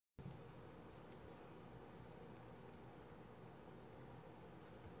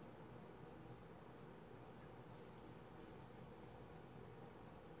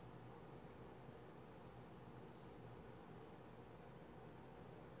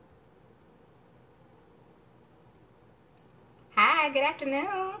Hi, good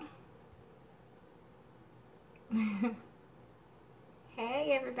afternoon.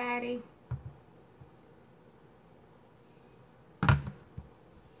 Hey, everybody.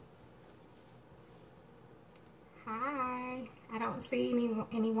 Hi. I don't see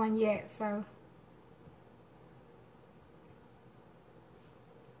anyone yet, so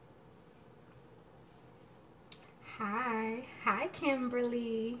hi. Hi,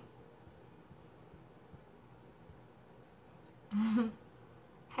 Kimberly.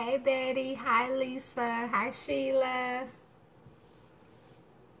 Hey, Betty. Hi, Lisa. Hi, Sheila.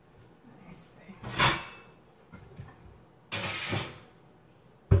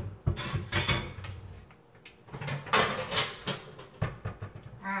 All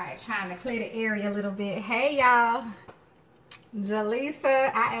right, trying to clear the area a little bit. Hey, y'all.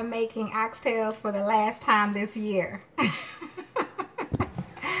 Jaleesa, I am making oxtails for the last time this year.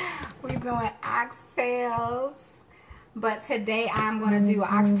 We're doing oxtails, but today I'm going to do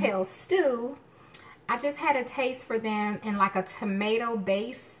oxtail stew. I just had a taste for them in like a tomato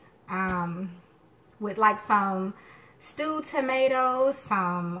base with like some stewed tomatoes,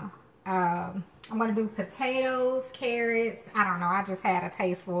 some, I'm going to do potatoes, carrots. I don't know. I just had a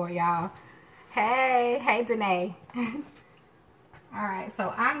taste for it, y'all. Hey, Danae. All right,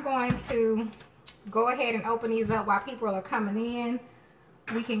 so I'm going to go ahead and open these up while people are coming in.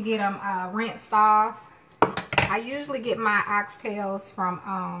 We can get them rinsed off. I usually get my oxtails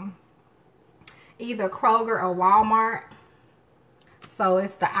from either Kroger or Walmart. So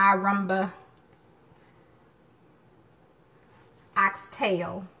it's the I Rumba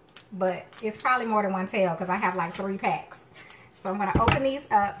oxtail, but it's probably more than one tail because I have like 3 packs. So I'm going to open these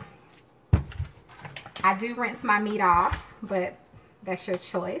up. I do rinse my meat off, but that's your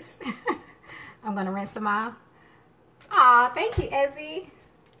choice. I'm going to rinse them off. Aw, thank you, Ezzy.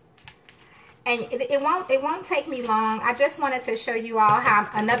 And it won't take me long. I just wanted to show you all how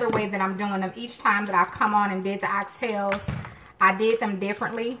another way that I'm doing them. Each time that I've come on and did the oxtails, I did them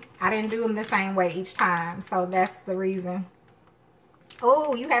differently. I didn't do them the same way each time. So that's the reason.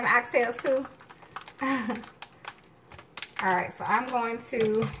 Oh, you have oxtails too? Alright, so I'm going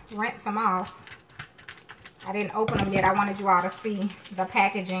to rinse them off. I didn't open them yet. I wanted you all to see the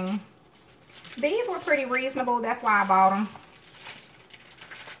packaging. These were pretty reasonable. That's why I bought them.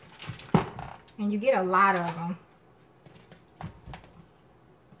 And you get a lot of them.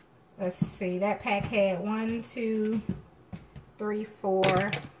 Let's see. That pack had 1, 2, 3, 4.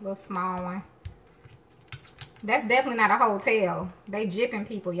 Little small one. That's definitely not a hotel. They jipping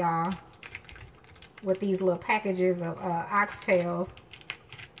people, y'all, with these little packages of oxtails.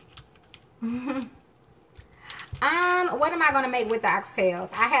 What am I going to make with the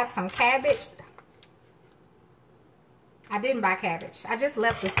oxtails? I have some cabbage. I didn't buy cabbage. I just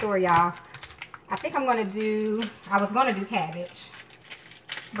left the store, y'all. I think I'm going to do, I was going to do cabbage.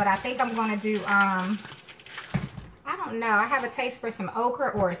 But I think I'm going to do, I don't know. I have a taste for some okra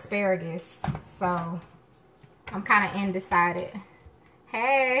or asparagus. So, I'm kind of undecided.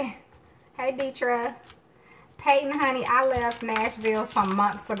 Hey. Hey, Deetra. Peyton, honey, I left Nashville some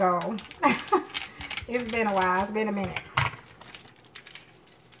months ago. It's been a while. It's been a minute.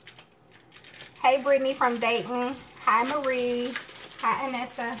 Hey, Brittany from Dayton. Hi, Marie. Hi,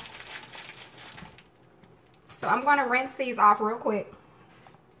 Anessa. So I'm going to rinse these off real quick.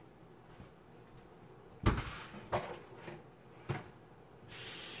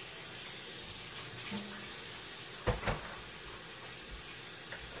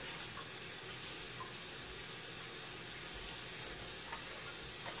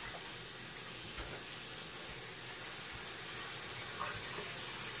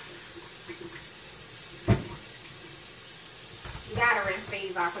 You gotta rinse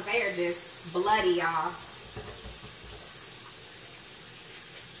these off because they are just bloody, y'all.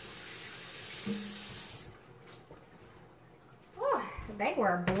 They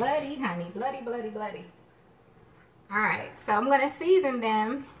were bloody, honey. Bloody, bloody, bloody. Alright, so I'm going to season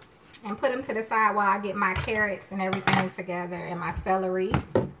them and put them to the side while I get my carrots and everything together and my celery.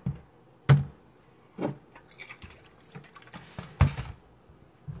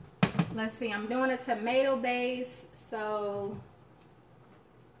 Let's see, I'm doing a tomato base, so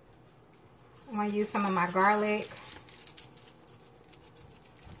I'm going to use some of my garlic.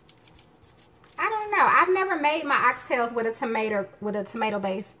 I don't know. I've never made my oxtails with a tomato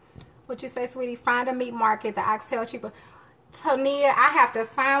base. What you say, sweetie? Find a meat market, the oxtail cheaper. Tonia, I have to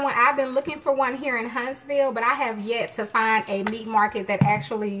find one. I've been looking for one here in Huntsville, but I have yet to find a meat market that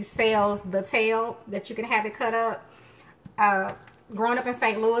actually sells the tail, that you can have it cut up. Growing up in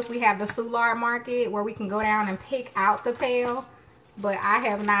St. Louis, we have the Soulard market where we can go down and pick out the tail, but I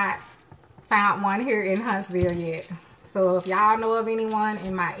have not found one here in Huntsville yet. So if y'all know of anyone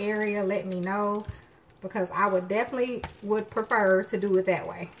in my area, let me know, because I would definitely prefer to do it that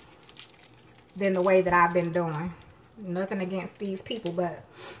way than the way that I've been doing. Nothing against these people, but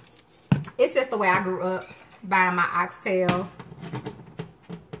it's just the way I grew up, buying my oxtail.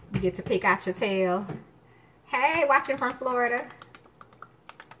 You get to pick out your tail. Hey, watching from Florida.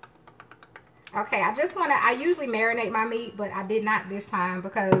 Okay, I usually marinate my meat, but I did not this time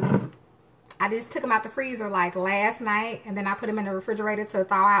because I just took them out the freezer like last night, and then I put them in the refrigerator to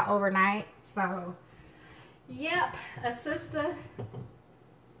thaw out overnight. So, yep, a sister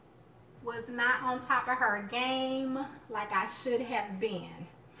was not on top of her game like I should have been.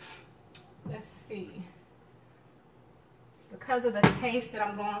 Let's see. Because of the taste that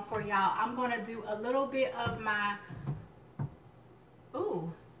I'm going for, y'all, I'm going to do a little bit of my,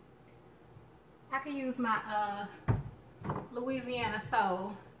 ooh, I could use my Louisiana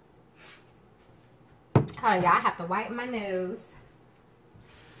soul. Hold on, y'all, I have to wipe my nose.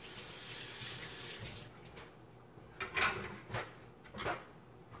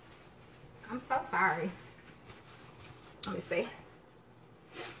 I'm so sorry. Let me see.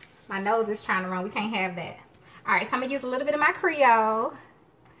 My nose is trying to run. We can't have that. All right, so I'm going to use a little bit of my Creole.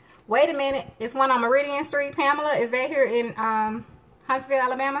 Wait a minute. It's one on Meridian Street. Pamela, is that here in Huntsville,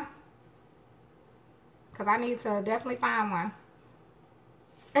 Alabama? Because I need to definitely find one.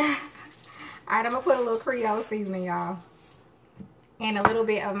 All right, I'm going to put a little Creole seasoning, y'all. And a little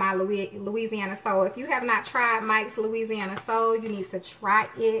bit of my Louisiana soul. If you have not tried Mike's Louisiana soul, you need to try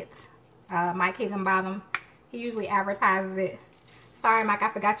it. Mike Higginbotham, he usually advertises it. Sorry, Mike, I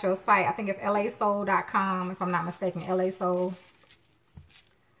forgot your site. I think it's lasoul.com, if I'm not mistaken. LA Soul.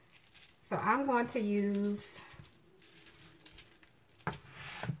 So I'm going to use,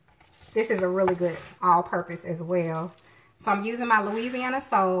 this is a really good all-purpose as well. So I'm using my Louisiana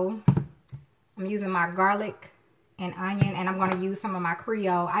soul. I'm using my garlic and onion, and I'm going to use some of my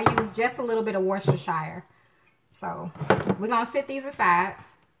Creole. I use just a little bit of Worcestershire. So we're going to set these aside.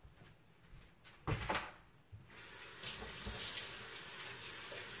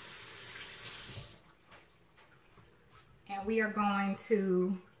 And we are going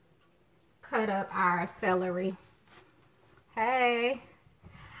to cut up our celery. Hey,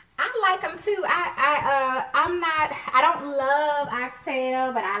 I like them too. I don't love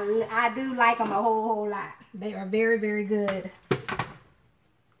oxtail, but I do like them a whole lot. They are very, very good.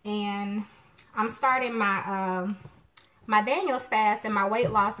 And I'm starting my my Daniel's fast in my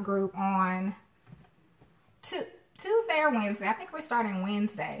weight loss group on Tuesday or Wednesday. I think we're starting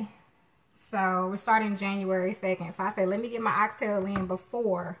Wednesday. So we're starting January 2nd. So I said, let me get my oxtail in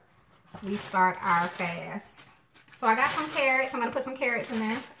before we start our fast. So I got some carrots. I'm going to put some carrots in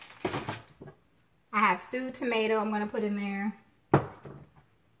there. I have stewed tomato I'm going to put in there.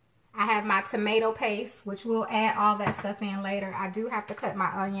 I have my tomato paste, which we'll add all that stuff in later. I do have to cut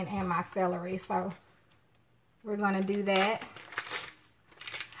my onion and my celery. So we're going to do that.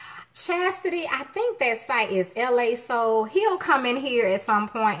 Chastity, I think that site is LA Soul. He'll come in here at some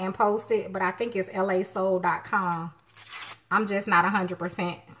point and post it, but I think it's lasoul.com. I'm just not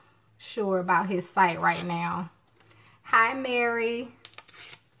 100% sure about his site right now. Hi, Mary.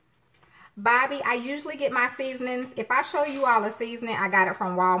 Bobby, I usually get my seasonings. If I show you all a seasoning, I got it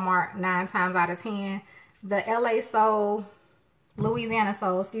from Walmart 9 times out of 10. The LA Soul, Louisiana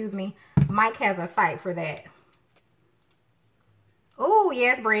Soul, excuse me, Mike has a site for that. Oh,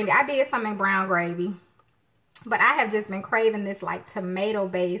 yes, Brandy. I did some in brown gravy. But I have just been craving this like tomato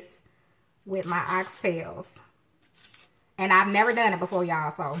base with my oxtails. And I've never done it before, y'all.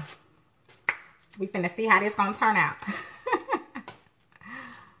 So we finna see how this gonna turn out.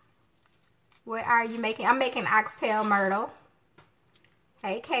 What are you making? I'm making oxtail myrtle.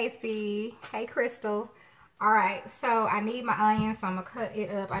 Hey, Casey. Hey, Crystal. All right. So I need my onions. So I'm gonna cut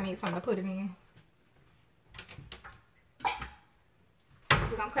it up. I need something to put it in.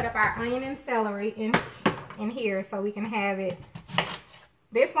 We're going to cut up our onion and celery in here so we can have it.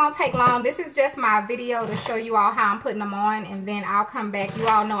 This won't take long. This is just my video to show you all how I'm putting them on. And then I'll come back. You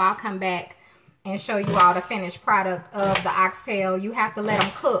all know I'll come back and show you all the finished product of the oxtail. You have to let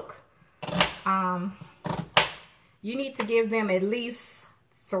them cook. You need to give them at least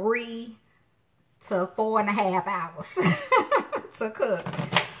 3 to 4.5 hours to cook.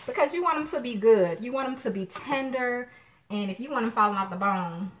 Because you want them to be good. You want them to be tender. And if you want them falling off the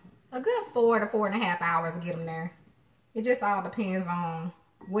bone, a good 4 to 4.5 hours to get them there. It just all depends on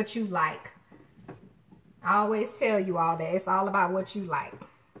what you like. I always tell you all that. It's all about what you like.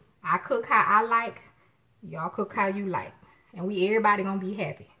 I cook how I like. Y'all cook how you like. And everybody gonna be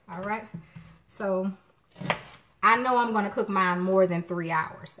happy. All right? So, I know I'm gonna cook mine more than 3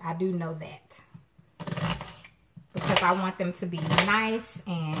 hours. I do know that. Because vegetables, I want them to be nice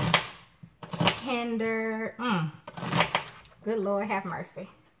and tender. Good Lord have mercy.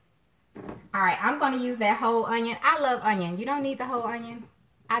 All right, I'm going to use that whole onion. I love onion. You don't need the whole onion.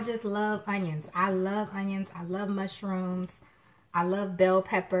 I just love onions. I love onions. I love mushrooms. I love bell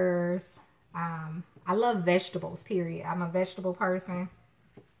peppers. I love vegetables, period. I'm a vegetable person.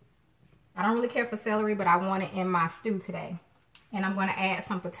 I don't really care for celery, but I want it in my stew today. And I'm going to add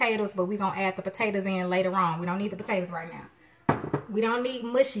some potatoes, but we're going to add the potatoes in later on. We don't need the potatoes right now. We don't need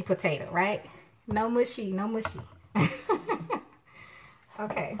mushy potato, right? No mushy, no mushy.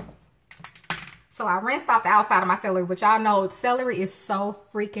 Okay. So I rinsed off the outside of my celery, but y'all know celery is so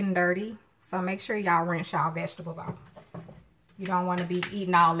freaking dirty. So make sure y'all rinse y'all vegetables off. You don't want to be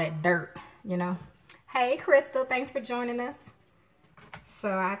eating all that dirt, you know. Hey, Crystal, thanks for joining us. So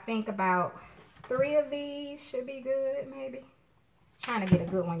I think about 3 of these should be good, maybe. Trying to get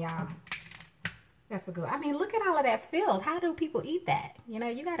a good one, y'all. That's a good. I mean, look at all of that filth. How do people eat that? You know,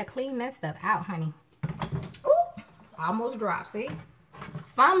 you got to clean that stuff out, honey. Ooh, almost dropped, see?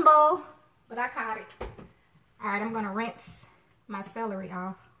 Fumble, but I caught it. All right, I'm going to rinse my celery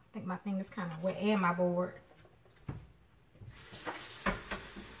off. I think my thing is kind of wet and my board.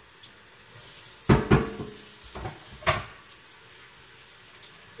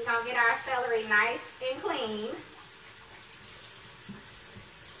 We're going to get our celery nice and clean.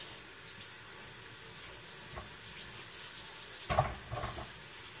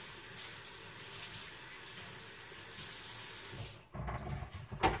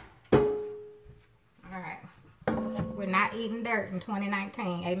 Not eating dirt in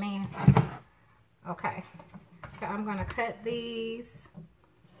 2019, amen. Okay, so I'm gonna cut these.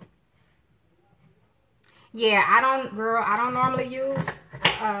 Yeah, I don't normally use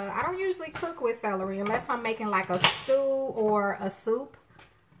I don't usually cook with celery unless I'm making like a stew or a soup.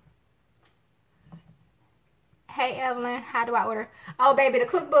 Hey Evelyn, how do I order? Oh baby, the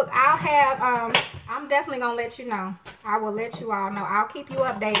cookbook I'll have, I'm definitely gonna let you know. I will let you all know. I'll keep you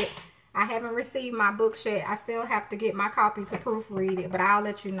updated. I haven't received my book yet. I still have to get my copy to proofread it, but I'll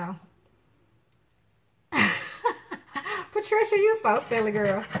let you know. Patricia, you so silly,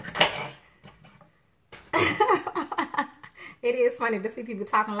 girl. It is funny to see people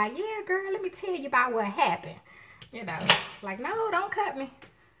talking like, yeah, girl, let me tell you about what happened. You know, like, no, don't cut me.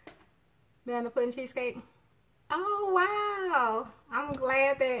 Banana pudding cheesecake. Oh, wow. I'm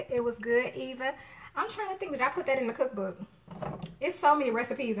glad that it was good, Eva. I'm trying to think, did I put that in the cookbook? It's so many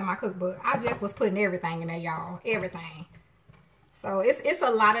recipes in my cookbook. I just was putting everything in there, y'all. Everything. So it's a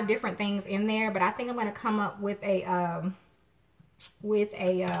lot of different things in there, but I think I'm gonna come up with a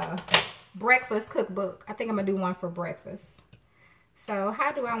breakfast cookbook. I think I'm gonna do one for breakfast. So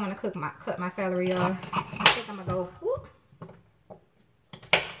how do I want to cut my celery off? I think I'm gonna go. Whoop.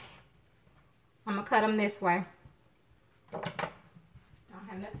 I'm gonna cut them this way. Don't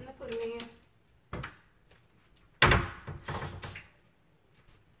have nothing to put them in.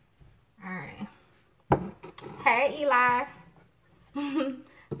 Alright. Hey, Eli.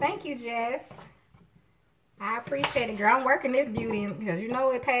 Thank you, Jess. I appreciate it, girl. I'm working this beauty because you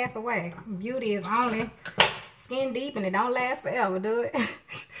know it passed away. Beauty is only skin deep and it don't last forever, do it?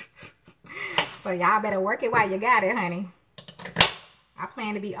 So y'all better work it while you got it, honey. I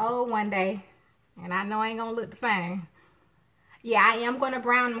plan to be old one day and I know I ain't gonna look the same. Yeah, I am gonna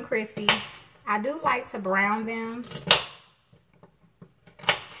brown them, Christy. I do like to brown them.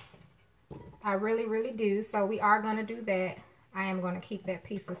 I really, really do. So we are going to do that. I am going to keep that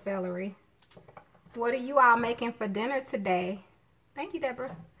piece of celery. What are you all making for dinner today? Thank you,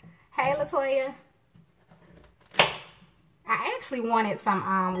 Deborah. Hey, Latoya. I actually wanted some,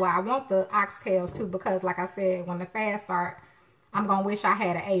 well, I want the oxtails too because like I said, when the fast start, I'm going to wish I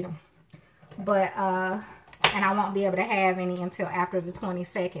had ate them. But, and I won't be able to have any until after the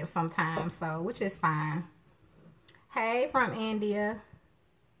 22nd sometime. So, which is fine. Hey, from India.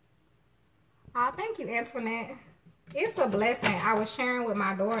 Oh, thank you, Antoinette. It's a blessing. I was sharing with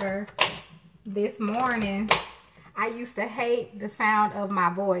my daughter this morning. I used to hate the sound of my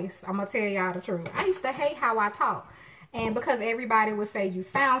voice. I'm going to tell y'all the truth. I used to hate how I talk. And because everybody would say, you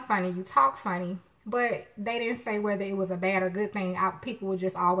sound funny, you talk funny. But they didn't say whether it was a bad or good thing. People would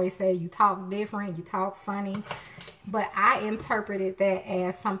just always say, you talk different, you talk funny. But I interpreted that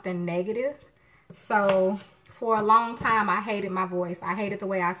as something negative. So for a long time, I hated my voice. I hated the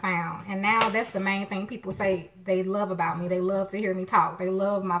way I sound. And now that's the main thing people say they love about me. They love to hear me talk. They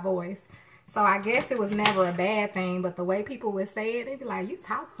love my voice. So I guess it was never a bad thing. But the way people would say it, they'd be like, you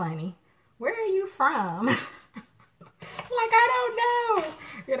talk funny. Where are you from? Like, I don't know.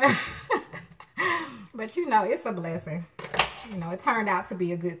 You know. But you know, it's a blessing. You know, it turned out to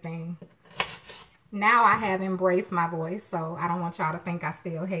be a good thing. Now I have embraced my voice, so I don't want y'all to think I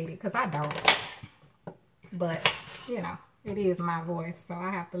still hate it, because I don't. But, you know, it is my voice, so I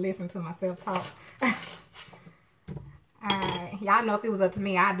have to listen to myself talk. Alright, y'all know if it was up to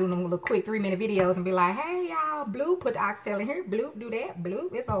me, I'd do them little quick 3-minute videos and be like, hey y'all, bloop, put the oxtail in here, bloop, do that,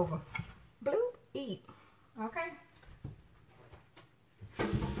 bloop, it's over. Bloop, eat. Okay?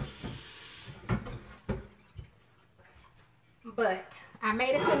 But I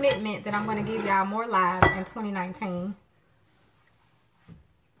made a commitment that I'm going to give y'all more lives in 2019.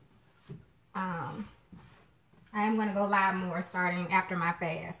 I am going to go live more starting after my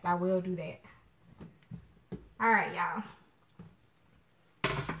fast. I will do that. Alright, y'all.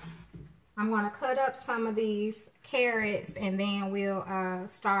 I'm going to cut up some of these carrots and then we'll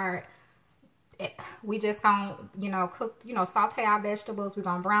start. We just gonna, cook, saute our vegetables. We're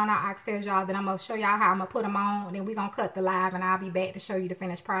gonna brown our oxtails, y'all. Then I'm gonna show y'all how I'm gonna put them on. And then we're gonna cut the live and I'll be back to show you the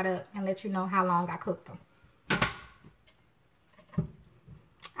finished product and let you know how long I cooked them.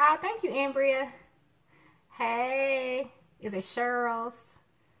 Oh, thank you, Ambria. Hey, is it Cheryl's?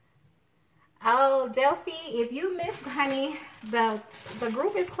 Oh, Delphi, if you missed, honey, the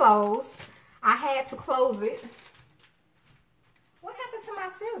group is closed. I had to close it. What happened to my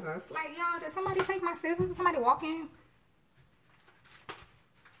scissors? Like, y'all, did somebody take my scissors? Did somebody walk in?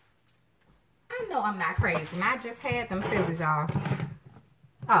 I know I'm not crazy. And I just had them scissors, y'all.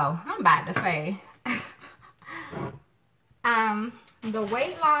 Oh, I'm about to say. The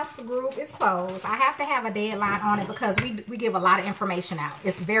weight loss group is closed. I have to have a deadline on it because we give a lot of information out.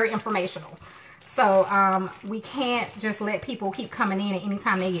 It's very informational. So, we can't just let people keep coming in at any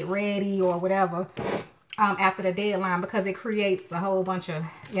time they get ready or whatever. After the deadline, because it creates a whole bunch of,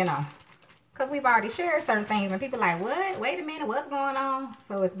 because we've already shared certain things and people are like, what? Wait a minute, what's going on?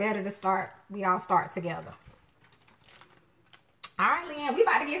 So it's better to start, we all start together. All right, Leanne, we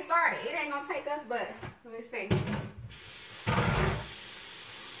about to get started. It ain't gonna take us, but let me see.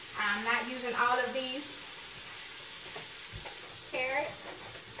 I'm not using all of these carrots.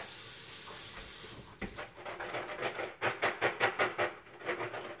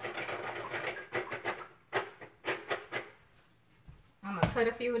 I'm gonna cut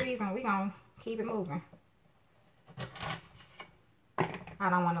a few of these and we're gonna keep it moving. I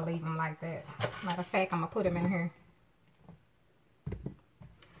don't want to leave them like that. Matter of fact, I'm gonna put them in here.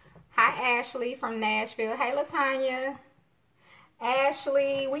 Hi, Ashley from Nashville. Hey, LaTanya.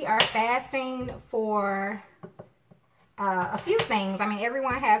 Ashley, we are fasting for a few things. I mean,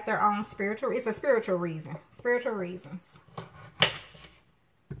 everyone has their own it's a spiritual reason. Spiritual reasons.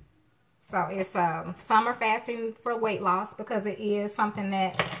 So it's summer fasting for weight loss because it is something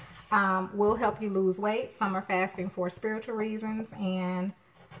that will help you lose weight. Some are fasting for spiritual reasons and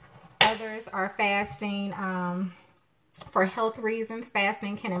others are fasting for health reasons.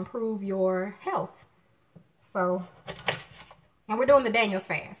 Fasting can improve your health. So, and we're doing the Daniel's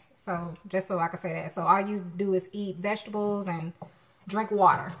fast. So just so I can say that. So all you do is eat vegetables and drink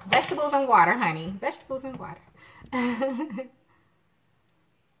water. Vegetables and water, honey. Vegetables and water.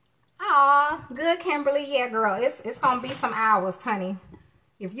 Aw, good, Kimberly. Yeah, girl, it's gonna be some hours, honey.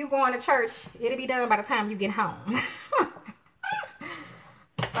 If you going to church, it'll be done by the time you get home.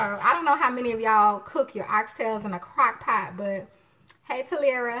 So I don't know how many of y'all cook your oxtails in a crock pot, but hey,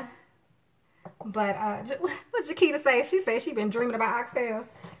 Talira. But what Jaquita say? She said she been dreaming about oxtails.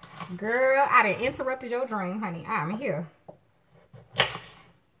 Girl, I done interrupted your dream, honey. I'm here.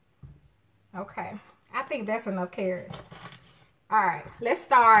 Okay, I think that's enough carrots. All right, let's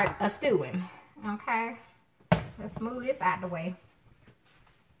start a stewing, okay? Let's move this out of the way.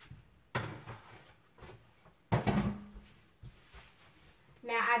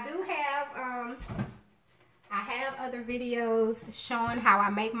 Now, I do have, I have other videos showing how I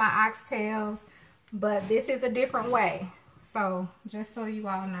make my oxtails, but this is a different way. So, just so you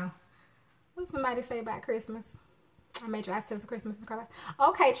all know. What did somebody say about Christmas? I made your oxtails for Christmas in the crock pot.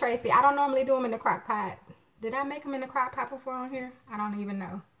 Okay, Tracy, I don't normally do them in the crock pot. Did I make them in the crock pot before on here? I don't even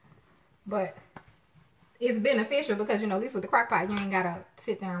know. But it's beneficial because, at least with the crock pot, you ain't got to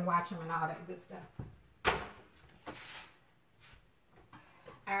sit there and watch them and all that good stuff.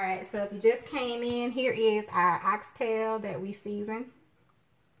 All right, so if you just came in, here is our oxtail that we seasoned.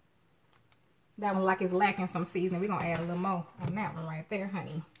 That one like it's lacking some seasoning. We're going to add a little more on that one right there,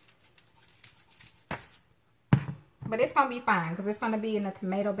 honey. But it's going to be fine because it's going to be in a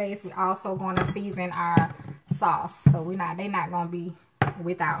tomato base. We're also going to season our sauce. So they're not going to be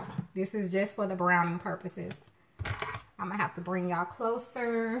without. This is just for the browning purposes. I'm going to have to bring y'all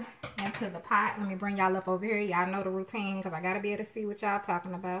closer into the pot. Let me bring y'all up over here. Y'all know the routine because I got to be able to see what y'all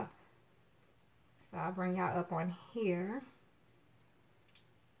talking about. So I'll bring y'all up on here.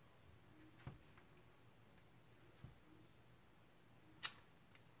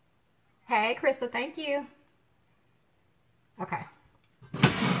 Hey, Crystal, thank you. Okay.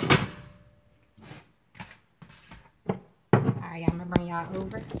 Alright, I'm gonna bring y'all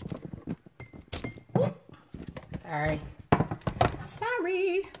over. Sorry.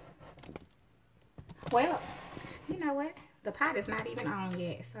 Sorry. Well, you know what? The pot is not even on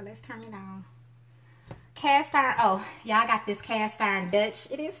yet, so let's turn it on. Cast iron. Oh, y'all got this cast iron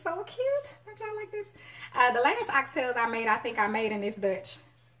Dutch. It is so cute. Don't y'all like this? The latest oxtails I made, I think I made in this Dutch.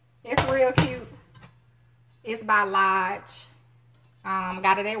 It's real cute. It's by Lodge.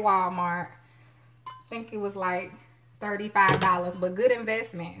 Got it at Walmart. I think it was like $35, but good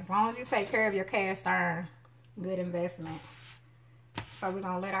investment. As long as you take care of your cast iron, good investment. So we're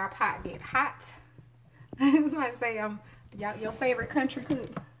gonna let our pot get hot. I was about to say, your favorite country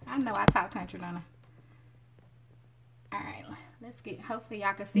cook. I know I talk country, don't I? All right, let's get. Hopefully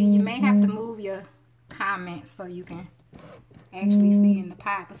y'all can see. You may have to move your comments so you can actually see in the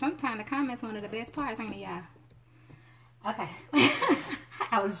pot. But sometimes the comments one of the best parts, ain't it, y'all? Okay,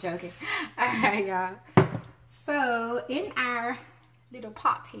 I was joking. All right, y'all. So in our little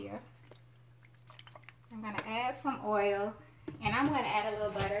pot here, I'm gonna add some oil, and I'm gonna add a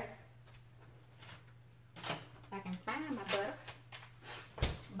little butter. If I can find my butter.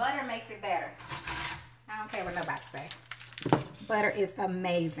 Butter makes it better. I don't care what nobody say. Butter is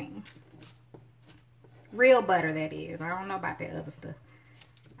amazing. Real butter, that is. I don't know about that other stuff.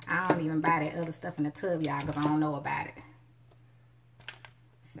 I don't even buy that other stuff in the tub, y'all, because I don't know about it.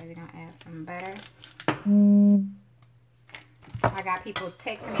 So we're going to add some butter. I got people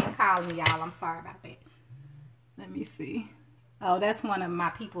texting me and calling me, y'all. I'm sorry about that. Let me see. Oh, that's one of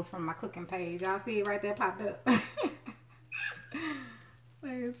my peoples from my cooking page. Y'all see it right there popped up. Let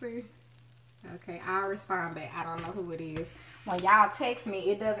me see. Okay, I'll respond back. I don't know who it is. When y'all text me,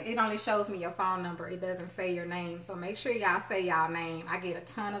 it only shows me your phone number. It doesn't say your name. So make sure y'all say y'all name. I get a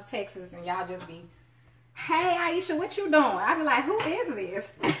ton of texts and y'all just be, hey Aisha, what you doing? I be like, who is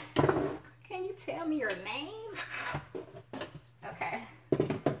this? Can you tell me your name? Okay.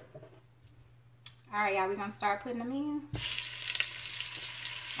 Alright, y'all, we're gonna start putting them in.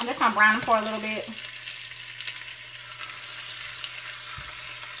 I'm just gonna brown them for a little bit.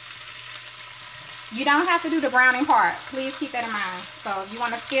 You don't have to do the browning part. Please keep that in mind. So if you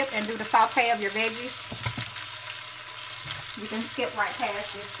want to skip and do the saute of your veggies, you can skip right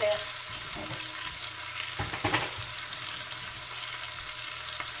past this step.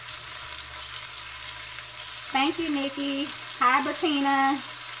 Thank you, Nikki. Hi, Bettina.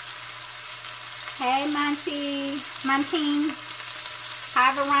 Hey, Montine.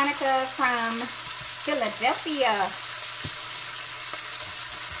 Hi, Veronica from Philadelphia.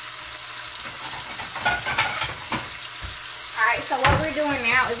 Alright, so what we're doing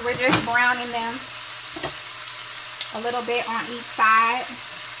now is we're just browning them a little bit on each side.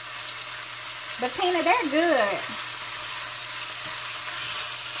 Bettina, they're good.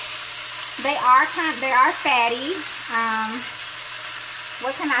 They are fatty.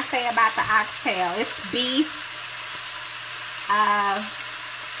 What can I say about the oxtail? It's beef.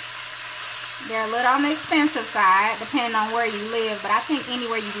 They're a little on the expensive side, depending on where you live. But I think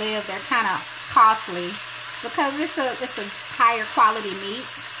anywhere you live, they're kind of costly because it's a higher quality meat.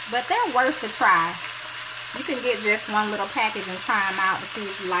 But they're worth the try. You can get just one little package and try them out to see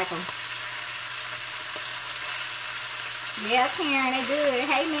if you like them. Yeah, Karen, they good.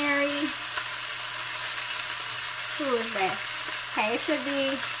 Hey, Mary. Who is that? Hey, it should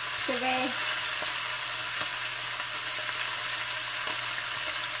be today.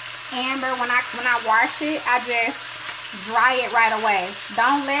 Amber, when I wash it, I just dry it right away.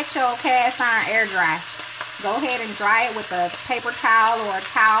 Don't let your cast iron air dry. Go ahead and dry it with a paper towel or a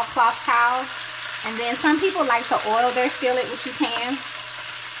cloth towel. And then some people like to oil their skillet, which you can.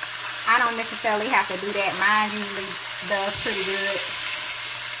 I don't necessarily have to do that. Mine usually does pretty good.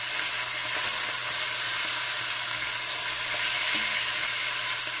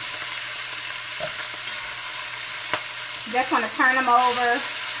 Just want to turn them over,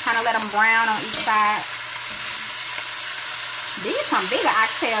 kind of let them brown on each side. These some bigger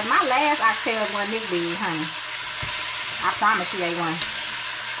oxtails. My last oxtails weren't this big, honey. I promise you they weren't.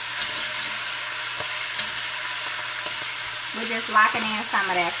 We're just locking in some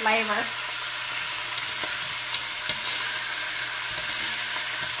of that flavor.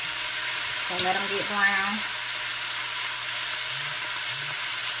 So let them get brown.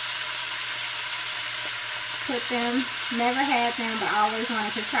 Put them, never had them, but always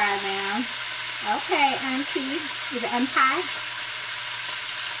wanted to try them. Okay, Auntie. Is it Auntie?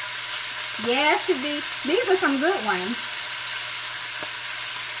 Yeah, it should be. These are some good ones.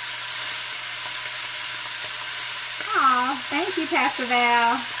 Aw, thank you, Pastor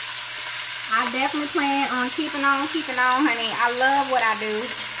Val. I definitely plan on keeping on, honey. I love what I do.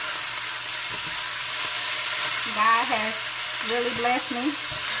 God has really blessed me.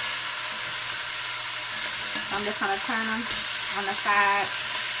 I'm just gonna turn them on the side.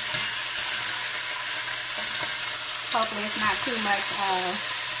 Hopefully it's not too much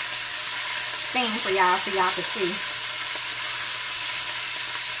steam for y'all so y'all can see.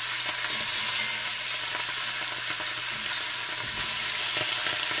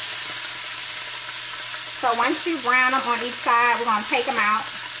 So once you brown them on each side, we're gonna take them out.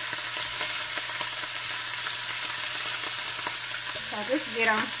 So just get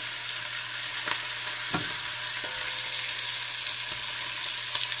them.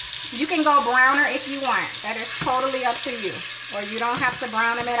 You can go browner if you want. That is totally up to you. Or you don't have to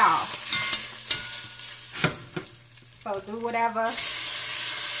brown them at all. So do whatever,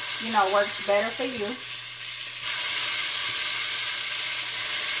 you know, works better for you.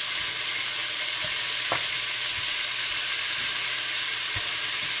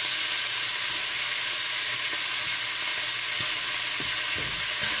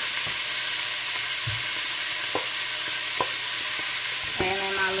 And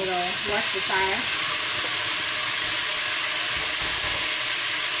then my little Worcestershire.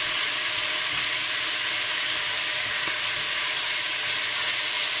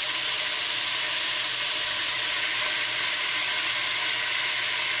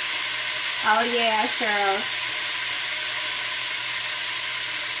 Oh yeah, Cheryl.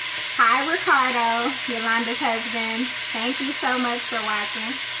 Hi Ricardo, Yolanda's husband. Thank you so much for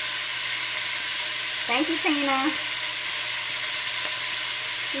watching. Thank you, Tina.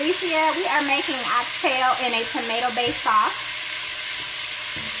 Licia, we are making oxtail in a tomato-based sauce.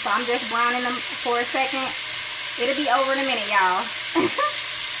 So I'm just browning them for a second. It'll be over in a minute, y'all.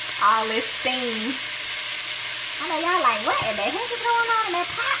 All this steam. I know y'all like, what the heck is going on in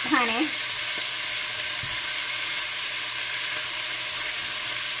that pot, honey?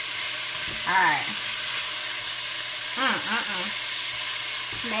 Alright.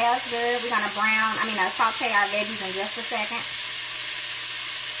 Smells good. We're going to saute our veggies in just a second.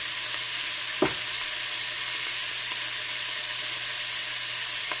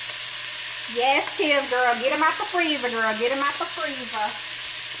 Yes, Tiff, girl. Get them out the freezer, girl. Get them out the freezer.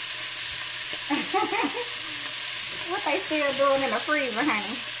 What they still doing in the freezer,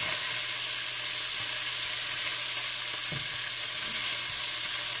 honey?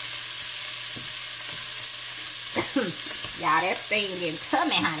 Y'all, that thing getting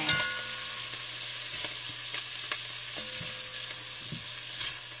tummy, honey.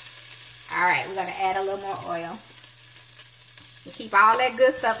 Alright, we're going to add a little more oil. You keep all that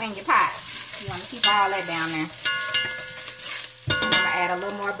good stuff in your pot. You want to keep all that down there. And I'm going to add a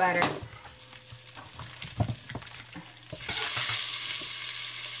little more butter.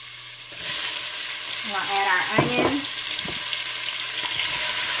 We're going to add our onions.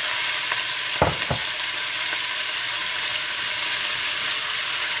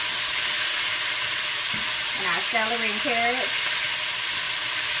 And our celery and carrots.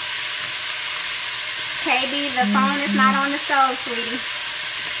 KB, the phone is not on the stove, sweetie.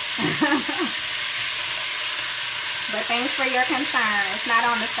 But thanks for your concern. It's not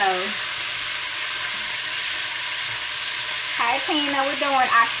on the stove. Hi, Tina. We're doing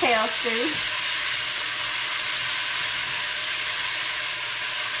oxtail stew.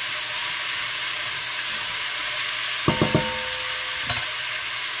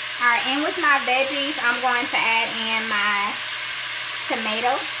 Alright, and with my veggies, I'm going to add in my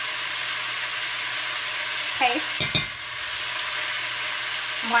tomato paste.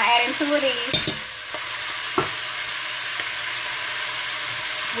 I'm going to add in 2 of these.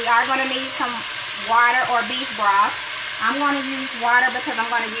 We are going to need some water or beef broth. I'm going to use water because I'm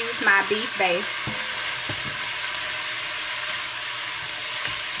going to use my beef base.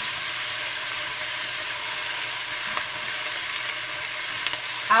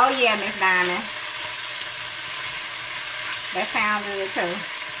 Oh yeah, Miss Diamond. That sounds good too.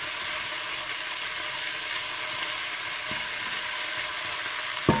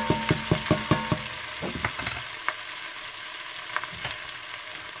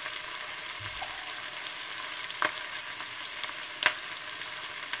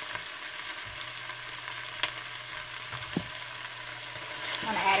 I'm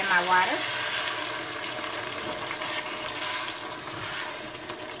going to add in my water.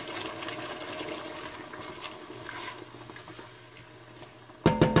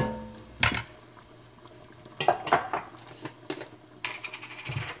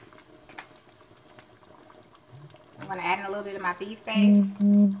 I'm going to add in a little bit of my beef base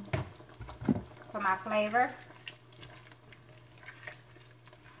for my flavor.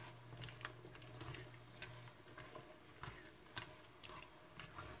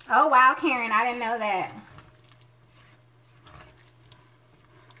 Oh, wow, Karen, I didn't know that.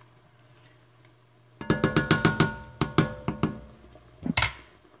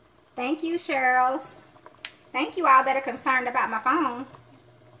 Thank you, Cheryl's. Thank you all that are concerned about my phone.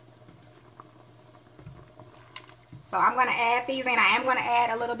 So I'm going to add these in. I am going to add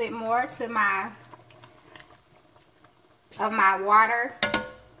a little bit more to my water.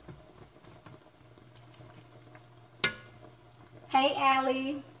 Hey,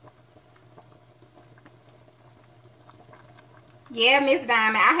 Allie. Yeah, Miss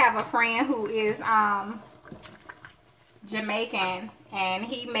Diamond. I have a friend who is Jamaican, and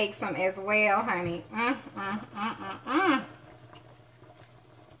he makes them as well, honey.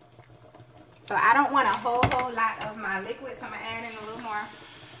 So I don't want a whole lot of my liquid, so I'm going to add in a little more.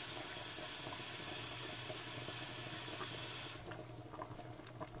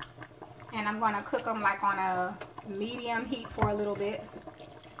 And I'm going to cook them like on a medium heat for a little bit.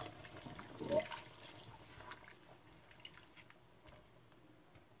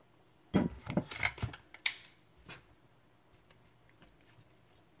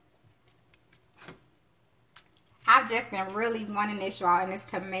 I've just been really wanting this, y'all, and this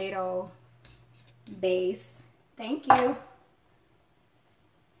tomato base. Thank you.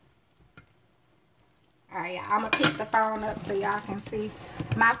 Alright, y'all, I'm going to keep the phone up so y'all can see.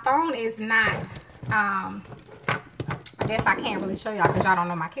 My phone is not, I guess I can't really show y'all because y'all don't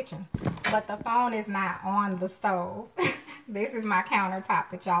know my kitchen. But the phone is not on the stove. This is my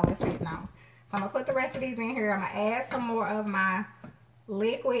countertop that y'all are sitting on. So I'm going to put the rest of these in here. I'm going to add some more of my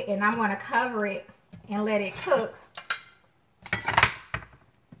liquid, and I'm going to cover it and let it cook.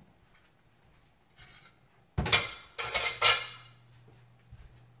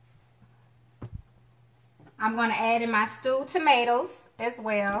 I'm going to add in my stewed tomatoes as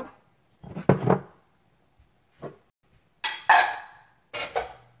well.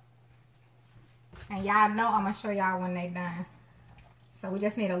 And y'all know I'm going to show y'all when they're done. So we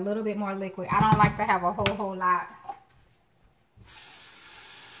just need a little bit more liquid. I don't like to have a whole lot.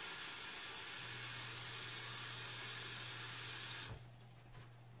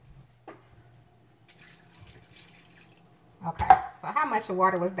 Okay, so how much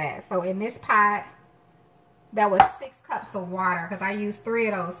water was that? So in this pot, that was 6 cups of water because I used 3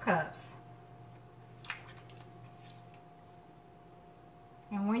 of those cups.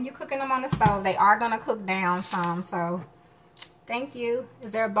 And when you're cooking them on the stove, they are going to cook down some. So, thank you.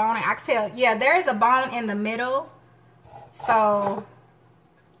 Is there a bone in oxtail? Yeah, there is a bone in the middle. So,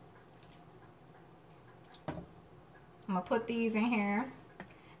 I'm going to put these in here.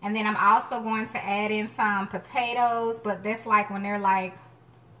 And then I'm also going to add in some potatoes. But that's like when they're like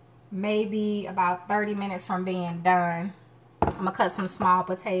maybe about 30 minutes from being done. I'm going to cut some small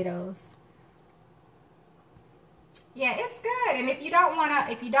potatoes. Yeah, it's good. And if you don't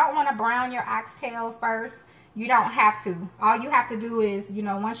want to brown your oxtail first, you don't have to. All you have to do is, you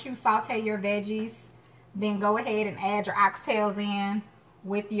know, once you saute your veggies, then go ahead and add your oxtails in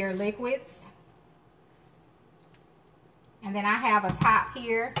with your liquids. And then I have a top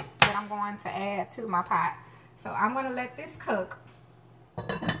here that I'm going to add to my pot. So I'm going to let this cook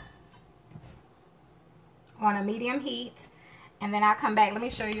on a medium heat. And then I'll come back. Let me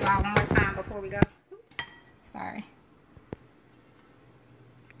show you all one more time before we go. Sorry.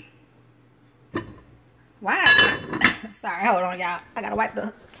 Wow. Sorry, hold on, y'all. I gotta wipe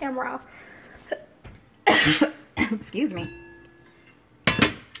the camera off. Excuse me.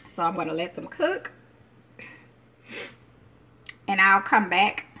 So I'm gonna let them cook. And I'll come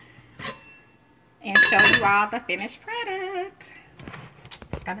back and show you all the finished product.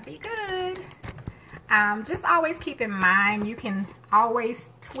 It's gonna be good. Just always keep in mind, you can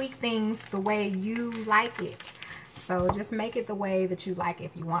always tweak things the way you like it. So just make it the way that you like it.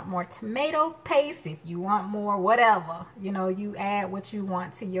 If you want more tomato paste, if you want more whatever, you know, you add what you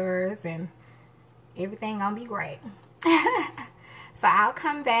want to yours and everything gonna be great. So I'll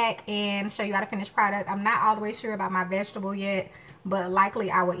come back and show you how to finish product. I'm not all the way sure about my vegetable yet, but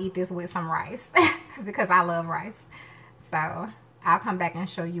likely I will eat this with some rice because I love rice. So I'll come back and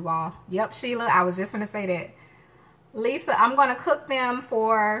show you all. Yep, Sheila, I was just gonna say that. Lisa, I'm gonna cook them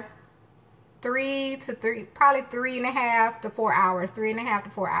for probably 3.5 to 4 hours. 3.5 to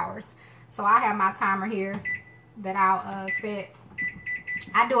 4 hours. So I have my timer here that I'll set.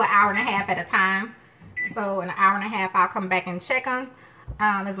 I do an hour and a half at a time. So in an hour and a half, I'll come back and check them.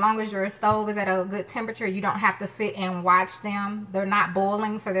 As long as your stove is at a good temperature, you don't have to sit and watch them. They're not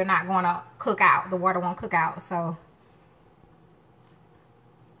boiling, so they're not going to cook out. The water won't cook out. So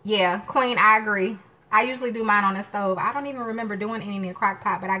yeah, Queen, I agree. I usually do mine on the stove. I don't even remember doing any in the crock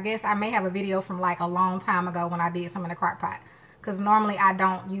pot, but I guess I may have a video from like a long time ago when I did some in the crock pot. because normally I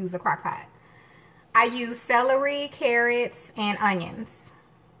don't use a crock pot. I use celery, carrots, and onions.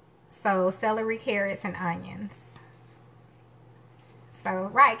 So celery, carrots, and onions. So,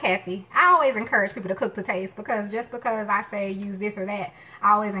 right, Kathy. I always encourage people to cook to taste, because just because I say use this or that,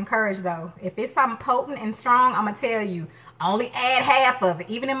 I always encourage, though. If it's something potent and strong, I'm going to tell you, only add half of it.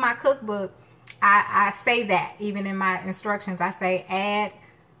 Even in my cookbook, I say that. Even in my instructions, I say add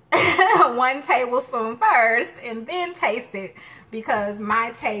 1 tablespoon first and then taste it, because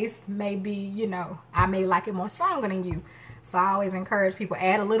my taste may be, you know, I may like it more stronger than you. So I always encourage people,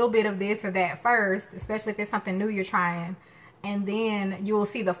 add a little bit of this or that first, especially if it's something new you're trying, and then you will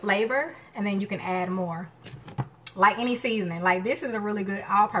see the flavor, and then you can add more. Like any seasoning, like this is a really good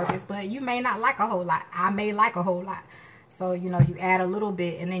all-purpose, but you may not like a whole lot. I may like a whole lot. So, you know, you add a little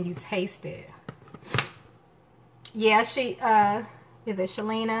bit and then you taste it. Yeah, is it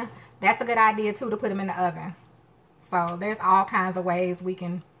Shalina? That's a good idea too, to put them in the oven. So there's all kinds of ways we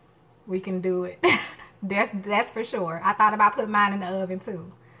can do it. that's for sure. I thought about putting mine in the oven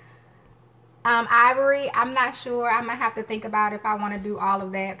too. Ivory, I'm not sure. I'm gonna have to think about if I want to do all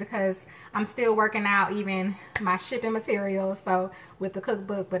of that, because I'm still working out even my shipping materials, so with the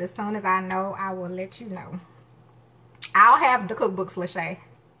cookbook. But as soon as I know, I will let you know. I'll have the cookbooks, Lachey,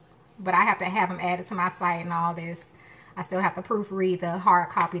 but I have to have them added to my site and all this. I still have to proofread the hard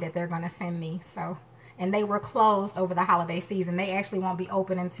copy that they're going to send me. So, and they were closed over the holiday season. They actually won't be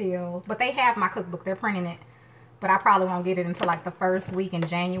open until, but they have my cookbook. They're printing it, but I probably won't get it until like the first week in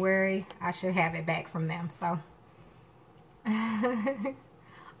January. I should have it back from them. So,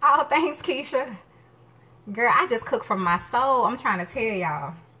 oh, thanks, Keisha. Girl, I just cook from my soul. I'm trying to tell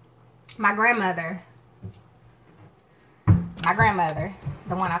y'all. My grandmother,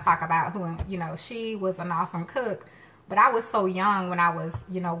 the one I talk about, who, you know, she was an awesome cook. But I was so young when I was,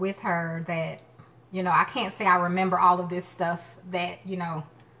 you know, with her that, you know, I can't say I remember all of this stuff that, you know,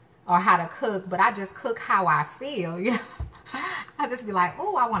 or how to cook. But I just cook how I feel, you know. I just be like,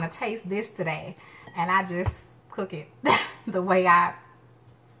 oh, I want to taste this today. And I just cook it the way I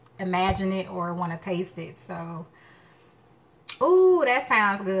imagine it or want to taste it. So, ooh, that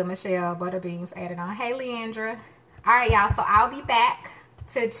sounds good, Michelle. Butter beans added on. Hey, Leandra. All right, y'all. So I'll be back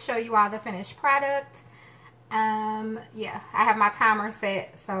to show you all the finished product. Yeah, I have my timer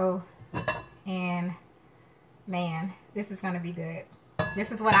set. So, and man, this is going to be good. This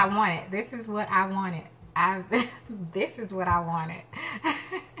is what I wanted. This is what I wanted. This is what I wanted.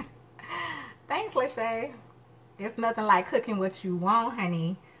 Thanks, Lachey. It's nothing like cooking what you want,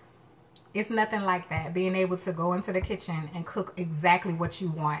 honey. It's nothing like that. Being able to go into the kitchen and cook exactly what you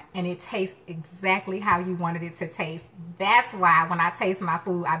want, and it tastes exactly how you wanted it to taste. That's why when I taste my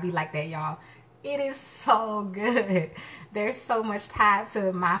food, I be like that, y'all. It is so good. There's so much time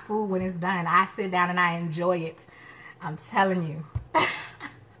to my food when it's done. I sit down and I enjoy it. I'm telling you.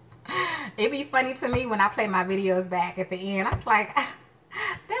 It be funny to me when I play my videos back at the end. I was like,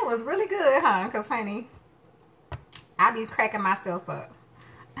 that was really good, huh? Because, honey, I be cracking myself up.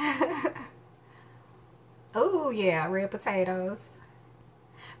 Oh yeah, red potatoes.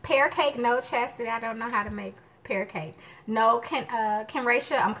 Pear cake, no, Chastity. I don't know how to make pear cake. No, can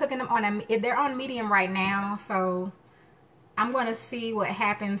Raisha, I'm cooking them on they're on medium right now, so I'm gonna see what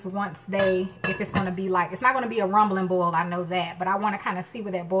happens once if it's gonna be like, it's not gonna be a rumbling boil, I know that, but I want to kind of see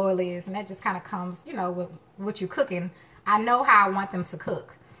where that boil is, and that just kind of comes, you know, with what you're cooking. I know how I want them to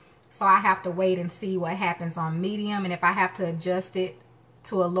cook, so I have to wait and see what happens on medium, and if I have to adjust it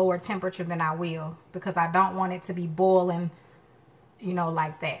to a lower temperature, then I will, because I don't want it to be boiling, you know,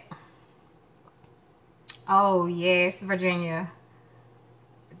 like that. Oh yes, Virginia,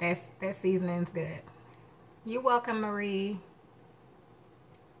 that seasoning's good. You're welcome, Marie.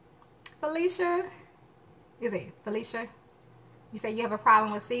 Felicia, is it Felicia? You say you have a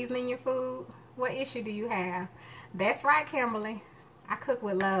problem with seasoning your food. What issue do you have? That's right, Kimberly. I cook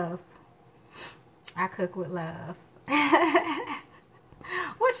with love. I cook with love.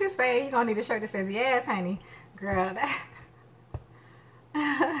 What you say? You gonna need a shirt that says yes, honey. Girl.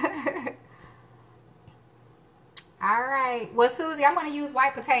 All right. Well, Susie, I'm gonna use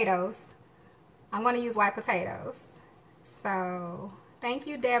white potatoes. So, thank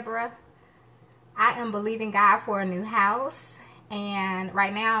you, Deborah. I am believing God for a new house. And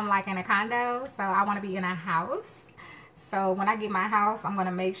right now I'm like in a condo, so I want to be in a house. So when I get my house, I'm going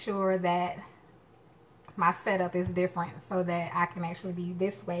to make sure that my setup is different so that I can actually be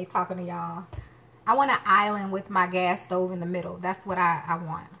this way talking to y'all. I want an island with my gas stove in the middle. That's what I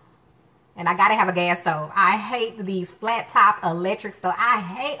want. And I got to have a gas stove. I hate these flat top electric stoves. I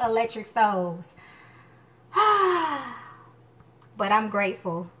hate electric stoves. But I'm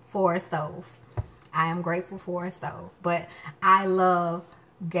grateful for a stove. I am grateful for a stove, but I love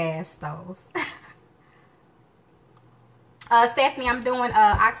gas stoves. Stephanie, I'm doing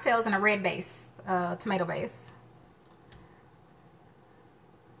oxtails in a red base, tomato base.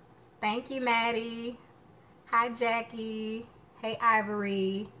 Thank you, Maddie. Hi, Jackie. Hey,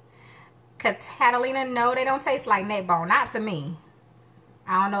 Ivory. Catalina, no, they don't taste like neck bone. Not to me.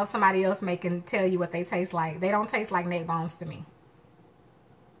 I don't know if somebody else can tell you what they taste like. They don't taste like neck bones to me.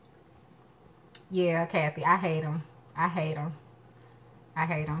 Yeah, Kathy, I hate them. I hate them. I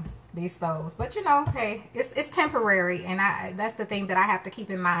hate them. These stoves. But you know, hey, it's temporary, and that's the thing that I have to keep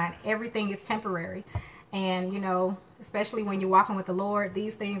in mind. Everything is temporary. And you know, especially when you're walking with the Lord,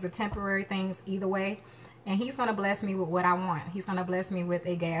 these things are temporary things either way. And he's going to bless me with what I want. He's going to bless me with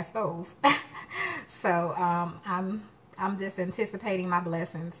a gas stove. So I'm just anticipating my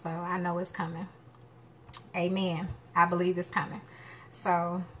blessings. So I know it's coming. Amen. I believe it's coming.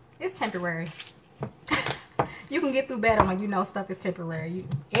 So it's temporary. You can get through better when you know stuff is temporary.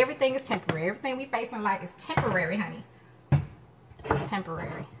 Everything is temporary. Everything we face in life is temporary, honey. It's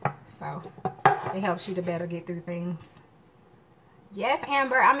temporary. So it helps you to better get through things. Yes,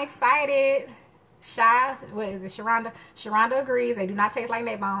 Amber, I'm excited. Shy, what is it? Sharonda. Sharonda agrees. They do not taste like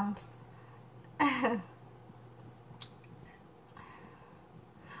neck bones.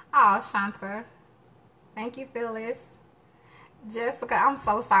 Oh, Shanta. Thank you, Phyllis. Jessica, I'm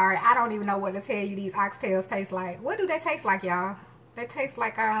so sorry. I don't even know what to tell you these oxtails taste like. What do they taste like, y'all? They taste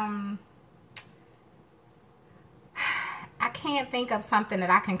like, I can't think of something that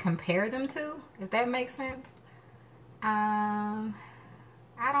I can compare them to, if that makes sense. I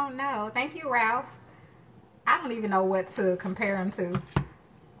don't know. Thank you, Ralph. I don't even know what to compare them to.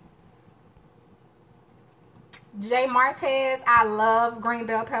 Jay Martez, I love green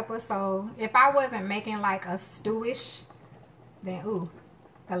bell pepper, so if I wasn't making like a stewish, then ooh,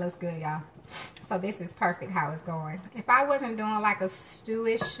 that looks good, y'all. So this is perfect how it's going. If I wasn't doing like a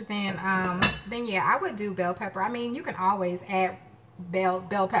stewish, then yeah, I would do bell pepper. I mean, you can always add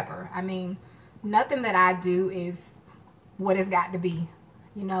bell pepper. I mean, nothing that I do is what it's got to be.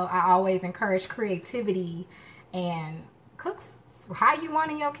 You know, I always encourage creativity and cook how you want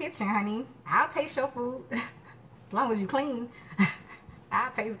in your kitchen, honey. I'll taste your food. As long as you clean,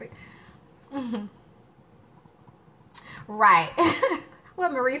 I'll taste it. Right.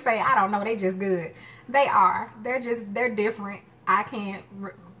 What Marie say, I don't know. They just good. They are. They're different. I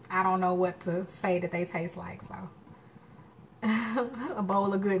don't know what to say that they taste like, so. A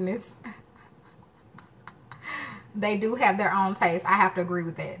bowl of goodness. They do have their own taste. I have to agree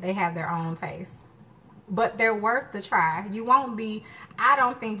with that. They have their own taste. But they're worth the try. I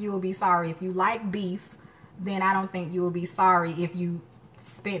don't think you will be sorry. If you like beef, then I don't think you will be sorry if you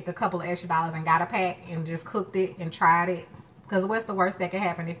spent a couple of extra dollars and got a pack and just cooked it and tried it. Because what's the worst that can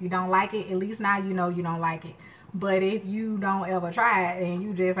happen? If you don't like it, at least now you know you don't like it. But if you don't ever try it, then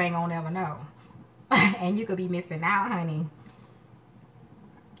you just ain't gonna ever know. And you could be missing out, honey.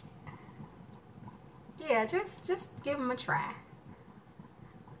 Yeah, just give them a try.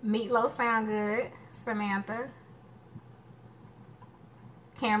 Meatloaf sound good. Samantha.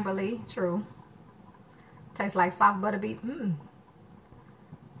 Kimberly, true. Tastes like soft butter beef.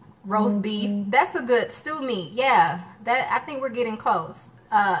 Roast beef. That's a good stew meat. Yeah, I think we're getting close.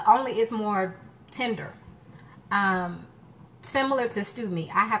 Only it's more tender. Similar to stew meat.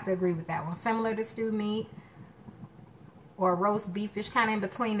 I have to agree with that one. Similar to stew meat or roast beefish, kind of in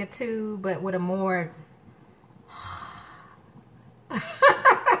between the two, but with a more.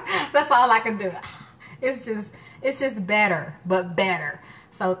 That's all I can do. It's just better, but better.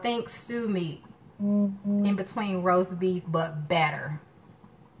 So think stew meat in between roast beef, but better.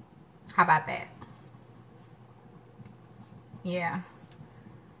 How about that? Yeah.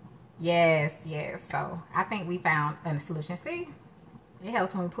 Yes. So I think we found a solution. See, it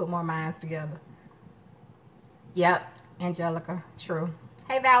helps when we put more minds together. Yep, Angelica, true.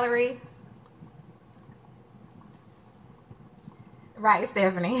 Hey, Valerie. Right,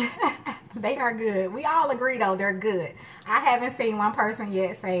 Stephanie. They are good. We all agree, though, they're good. I haven't seen one person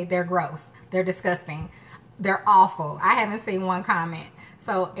yet say they're gross. They're disgusting. They're awful. I haven't seen one comment.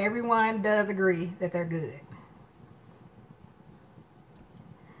 So everyone does agree that they're good.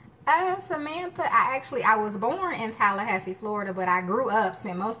 Samantha, I was born in Tallahassee, Florida, but I grew up,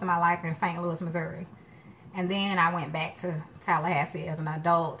 spent most of my life in St. Louis, Missouri. And then I went back to Tallahassee as an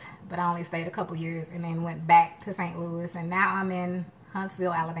adult, but I only stayed a couple years and then went back to St. Louis. And now I'm in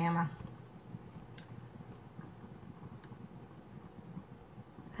Huntsville, Alabama.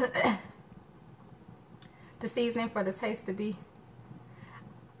 The seasoning for the taste to be.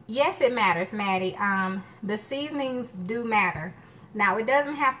 Yes, it matters, Maddie. The seasonings do matter. Now, it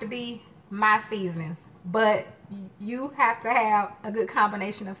doesn't have to be my seasonings. But you have to have a good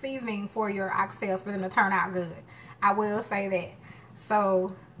combination of seasoning for your oxtails for them to turn out good. I will say that.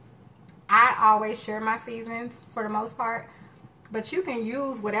 So I always share my seasonings for the most part, but you can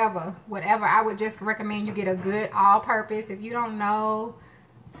use whatever. I would just recommend you get a good all-purpose. If you don't know,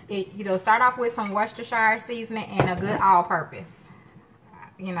 start off with some Worcestershire seasoning and a good all-purpose.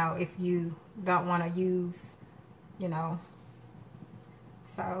 If you don't want to use,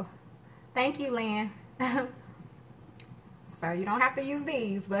 So, thank you, Lynn. So you don't have to use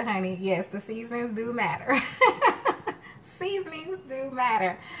these, but honey, yes, the seasonings do matter. Seasonings do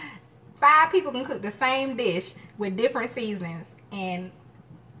matter. 5 people can cook the same dish with different seasonings, and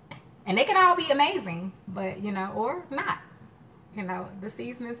they can all be amazing, but or not. The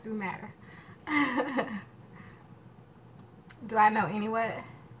seasonings do matter. Do I know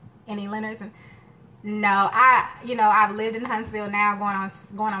any Leonards? No, I've lived in Huntsville now,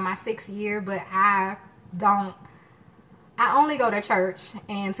 going on my 6th year, but I only go to church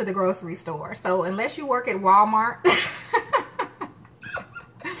and to the grocery store. So unless you work at Walmart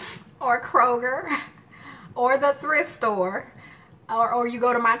or Kroger or the thrift store, or you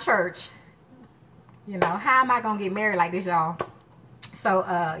go to my church, how am I gonna get married like this, y'all? So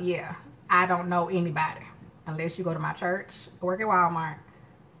yeah, I don't know anybody unless you go to my church, work at Walmart,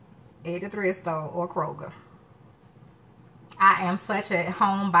 at the thrift store, or Kroger. I am such a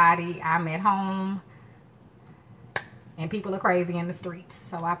homebody. I'm at home, and people are crazy in the streets,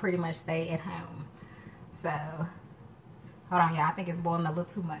 so I pretty much stay at home. So, hold on, y'all. I think it's boiling a little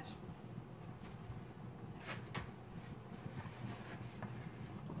too much.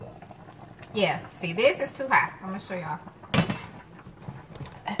 Yeah, see, this is too hot. I'm going to show y'all.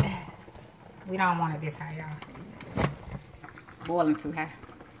 We don't want it this high, y'all. Boiling too high.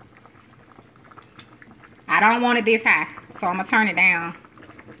 I don't want it this high, so I'm going to turn it down.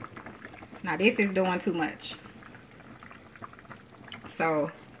 Now, this is doing too much.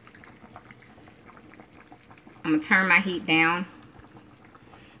 So, I'm going to turn my heat down.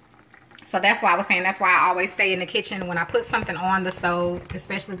 So that's why I was saying, that's why I always stay in the kitchen when I put something on the stove,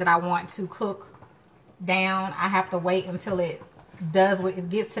 especially that I want to cook down. I have to wait until it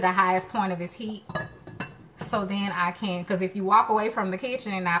gets to the highest point of its heat. So then I can, because if you walk away from the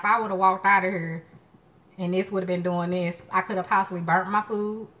kitchen, now if I would have walked out of here and this would have been doing this, I could have possibly burnt my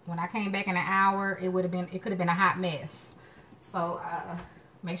food. When I came back in an hour, it could have been a hot mess. So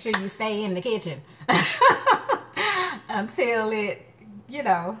make sure you stay in the kitchen until it,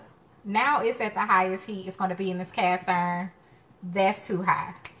 now it's at the highest heat. It's going to be in this cast iron. That's too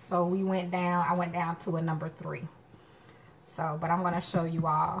high. So I went down to a number 3. So, but I'm going to show you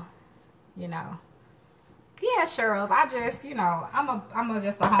all, Yeah, Cheryl's, I just, I'm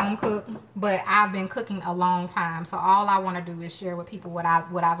just a home cook, but I've been cooking a long time. So all I want to do is share with people what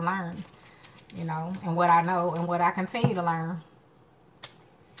I've learned, and what I know and what I continue to learn.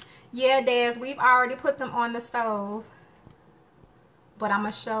 Yeah, Des, we've already put them on the stove, but I'm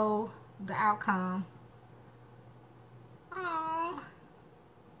going to show the outcome. Oh,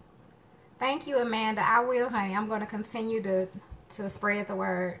 thank you, Amanda. I will, honey. I'm going to continue to spread the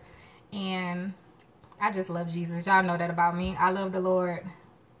word. And I just love Jesus. Y'all know that about me. I love the Lord.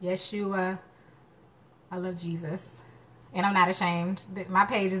 Yeshua. I love Jesus. And I'm not ashamed. My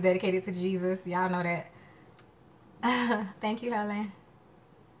page is dedicated to Jesus. Y'all know that. Thank you, Helen.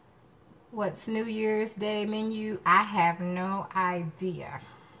 What's New Year's Day menu? I have no idea.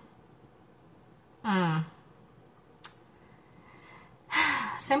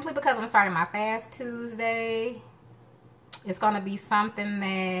 Simply because I'm starting my fast Tuesday. It's going to be something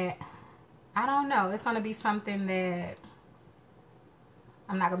that, I don't know. It's going to be something that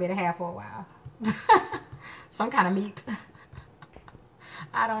I'm not going to be able to have for a while. Some kind of meat.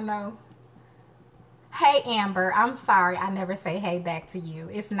 I don't know. Hey, Amber. I'm sorry. I never say hey back to you.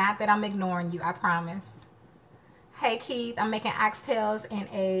 It's not that I'm ignoring you. I promise. Hey, Keith. I'm making oxtails in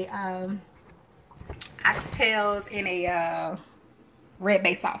a red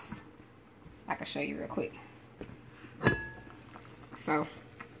base sauce. I can show you real quick. So,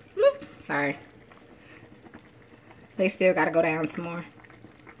 whoop, sorry. They still got to go down some more.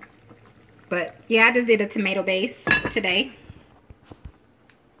 But, yeah, I just did a tomato base today.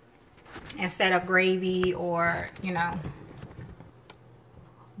 Instead of gravy or,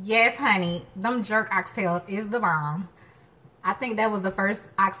 Yes, honey. Them jerk oxtails is the bomb. I think that was the first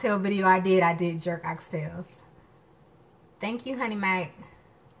oxtail video I did. I did jerk oxtails. Thank you, honey Mike.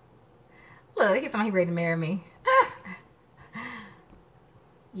 Look, he's somebody ready to marry me.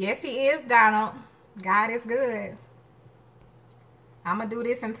 Yes, he is, Donald. God is good. I'm gonna do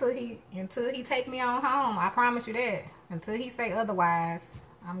this until he take me on home. I promise you that. Until he say otherwise,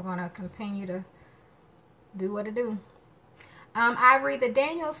 I'm going to continue to do what I do. Ivory, the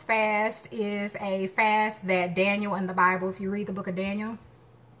Daniel's fast is a fast that Daniel in the Bible, if you read the book of Daniel,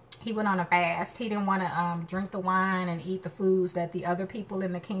 he went on a fast. He didn't want to drink the wine and eat the foods that the other people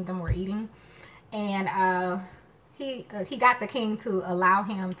in the kingdom were eating. And he got the king to allow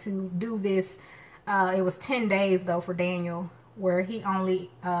him to do this. It was 10 days, though, for Daniel, where he only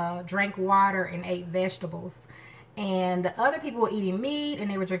drank water and ate vegetables. And the other people were eating meat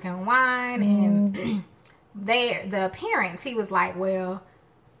and they were drinking wine. And the parents, he was like, well,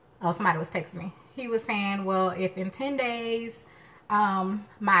 oh, somebody was texting me. He was saying, well, if in 10 days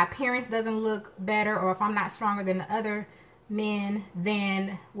my appearance doesn't look better, or if I'm not stronger than the other men,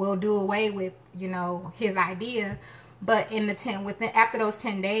 then we'll do away with, you know, his idea. But in the after those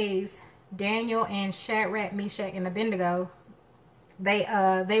 10 days, Daniel and Shadrach, Meshach, and Abednego,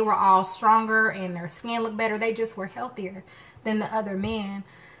 they were all stronger and their skin looked better. They just were healthier than the other men.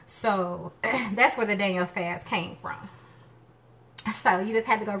 So that's where the Daniel's fast came from. So you just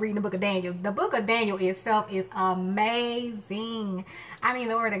had to go read the book of Daniel. The book of Daniel itself is amazing. I mean,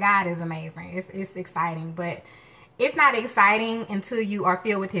 the word of God is amazing. It's exciting, but it's not exciting until you are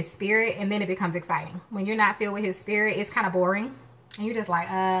filled with his spirit, and then it becomes exciting. When you're not filled with his spirit, it's kind of boring. And you're just like,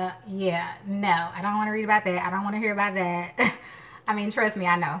 yeah, no, I don't want to read about that. I don't want to hear about that. I mean, trust me,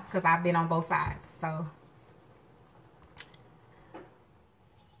 I know, because I've been on both sides. So,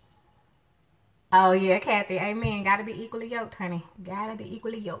 oh yeah, Kathy, amen. Gotta be equally yoked, honey. Gotta be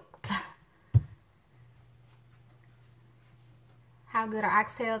equally yoked. How good are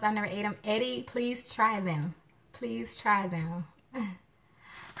oxtails? I've never ate them. Eddie, please try them. Please try them.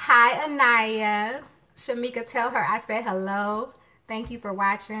 Hi, Anaya. Shamika, tell her I said hello. Thank you for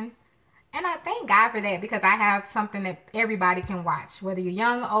watching. And I thank God for that, because I have something that everybody can watch, whether you're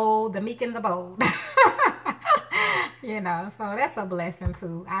young, old, the meek, and the bold. You know, so that's a blessing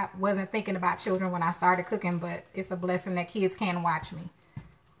too. I wasn't thinking about children when I started cooking, but it's a blessing that kids can watch me.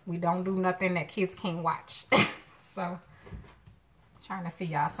 We don't do nothing that kids can't watch. So, trying to see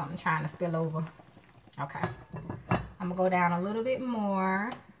y'all something trying to spill over. Okay. I'm going to go down a little bit more.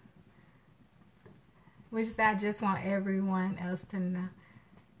 Which is, I just want everyone else to know.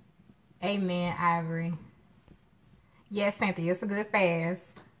 Amen, Ivory. Yes, Cynthia, it's a good fast.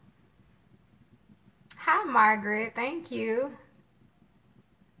 Hi, Margaret. Thank you.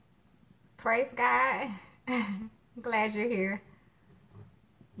 Praise God. Glad you're here.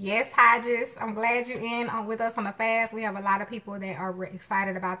 Yes, Hodges. I'm glad you're in with us on the fast. We have a lot of people that are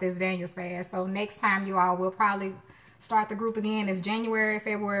excited about this Daniel's fast. So next time, you all will probably start the group again. It's January,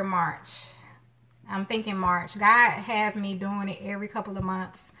 February, March. I'm thinking March. God has me doing it every couple of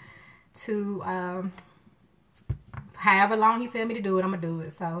months to however long he said me to do it, I'm gonna do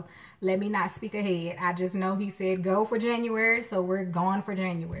it. So let me not speak ahead. I just know he said go for January, so we're going for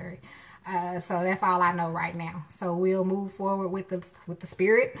January. So that's all I know right now. So we'll move forward with the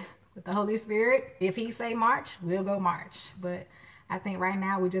Spirit, with the Holy Spirit. If he say March, we'll go March. But I think right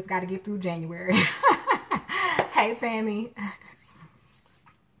now we just got to get through January. Hey, Tammy.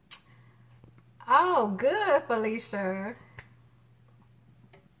 Oh, good, Felicia.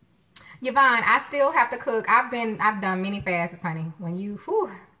 Yvonne, I still have to cook. I've done many fasts, honey. When you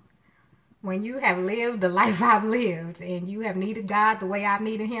have lived the life I've lived and you have needed God the way I've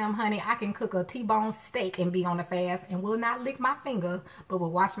needed him, honey, I can cook a T-bone steak and be on the fast and will not lick my finger, but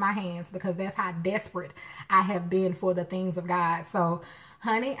will wash my hands, because that's how desperate I have been for the things of God. So,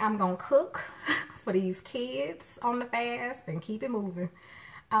 honey, I'm going to cook for these kids on the fast and keep it moving.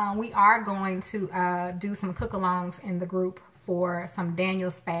 We are going to do some cook-alongs in the group for some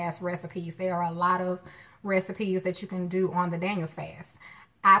Daniel's fast recipes. There are a lot of recipes that you can do on the Daniel's fast.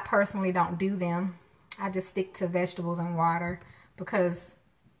 I personally don't do them. I just stick to vegetables and water, because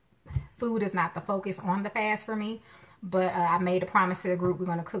food is not the focus on the fast for me. But I made a promise to the group we're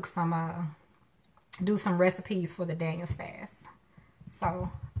going to cook some, do some recipes for the Daniel's fast.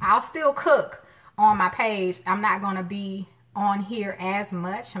 So I'll still cook on my page. I'm not going to be on here as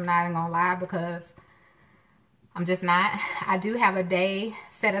much. I'm not even gonna lie, because I'm just not. I do have a day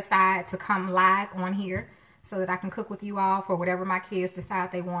set aside to come live on here so that I can cook with you all for whatever my kids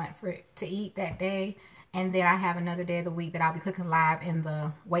decide they want to eat that day. And then I have another day of the week that I'll be cooking live in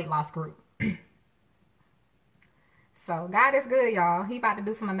the weight loss group. So God is good, y'all. He about to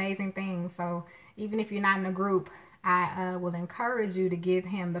do some amazing things. So even if you're not in a group, I will encourage you to give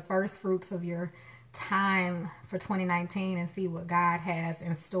him the first fruits of your time for 2019 and see what God has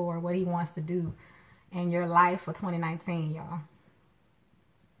in store, what he wants to do in your life for 2019, y'all.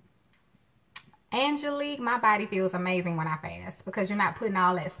 Angelique, my body feels amazing when I fast, because you're not putting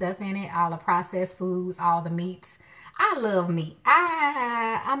all that stuff in it, all the processed foods, all the meats. I love meat.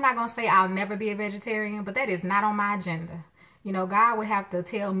 I'm not gonna say I'll never be a vegetarian, but that is not on my agenda. You know, God would have to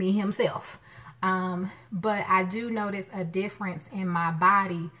tell me himself. But I do notice a difference in my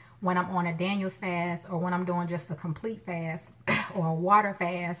body when I'm on a Daniel's fast or when I'm doing just a complete fast or a water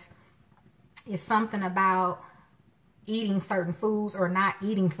fast. It's something about eating certain foods or not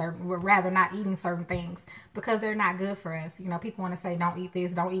eating certain, or rather not eating certain things because they're not good for us. You know, people want to say, don't eat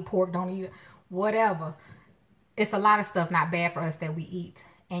this, don't eat pork, don't eat whatever. It's a lot of stuff not bad for us that we eat.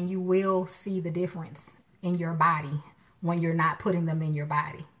 And you will see the difference in your body when you're not putting them in your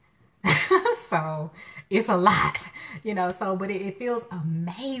body. So it's a lot, you know, so, but it feels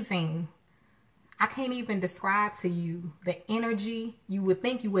amazing. I can't even describe to you the energy. You would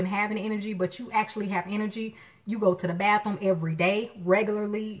think you wouldn't have any energy, but you actually have energy. You go to the bathroom every day,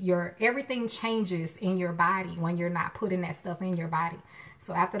 regularly. Everything changes in your body when you're not putting that stuff in your body.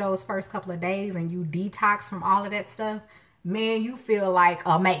 So after those first couple of days and you detox from all of that stuff, man, you feel like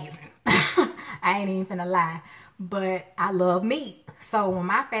amazing. I ain't even finna lie. But I love meat. So when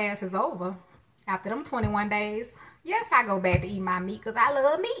my fast is over, after them 21 days, yes, I go back to eat my meat because I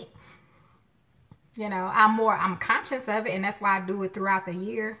love meat. You know, I'm conscious of it, and that's why I do it throughout the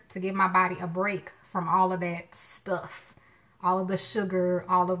year, to give my body a break from all of that stuff. All of the sugar,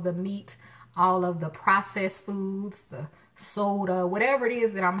 all of the meat, all of the processed foods, the soda, whatever it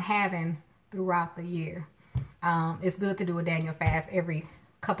is that I'm having throughout the year. It's good to do a Daniel fast every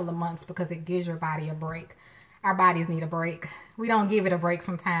couple of months because it gives your body a break. Our bodies need a break. We don't give it a break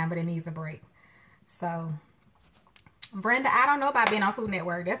sometimes, but it needs a break. So, Brenda, I don't know about being on Food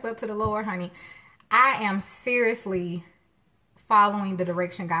Network. That's up to the Lord, honey. I am seriously following the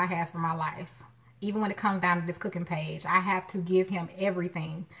direction God has for my life. Even when it comes down to this cooking page, I have to give him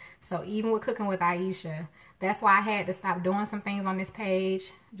everything. So even with Cooking with Aisha, that's why I had to stop doing some things on this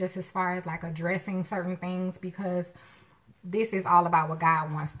page, just as far as like addressing certain things, because this is all about what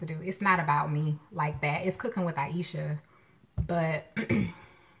God wants to do. It's not about me like that. It's Cooking with Aisha. But,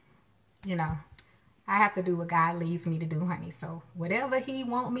 you know, I have to do what God leads me to do, honey. So whatever he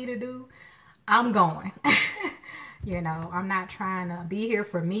wants me to do, I'm going. You know, I'm not trying to be here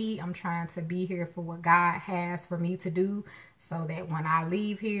for me. I'm trying to be here for what God has for me to do, so that when I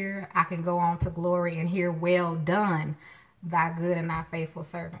leave here, I can go on to glory and hear, well done, thy good and thy faithful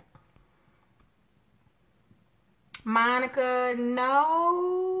servant. Monica,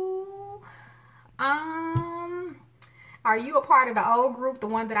 no. Are you a part of the old group, the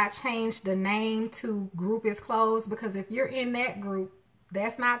one that I changed the name to Group is Closed? Because if you're in that group,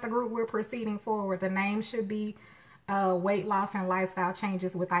 that's not the group we're proceeding forward. The name should be Weight Loss and Lifestyle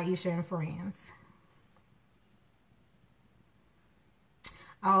Changes with Aisha and Friends.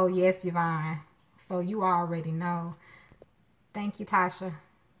 Oh, yes, Yvonne. So you already know. Thank you, Tasha.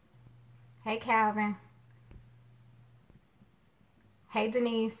 Hey, Calvin. Hey,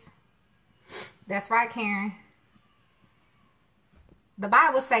 Denise. That's right, Karen. The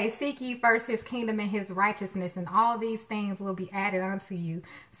Bible says, seek ye first his kingdom and his righteousness, and all these things will be added unto you.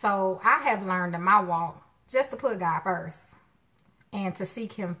 So I have learned in my walk just to put God first and to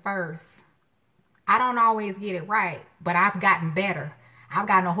seek him first. I don't always get it right, but I've gotten better. I've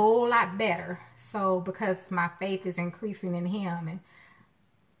gotten a whole lot better. So because my faith is increasing in him, and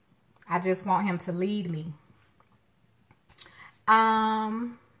I just want him to lead me.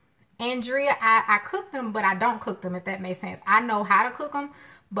 Andrea, I cook them, but I don't cook them, if that makes sense. I know how to cook them,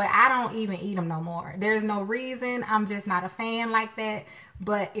 but I don't even eat them no more. There's no reason. I'm just not a fan like that.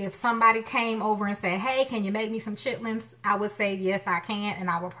 But if somebody came over and said, hey, can you make me some chitlins? I would say, yes, I can. And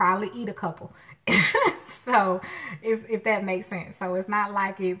I would probably eat a couple. So if that makes sense. So it's not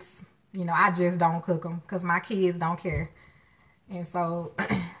like it's, you know, I just don't cook them because my kids don't care. And so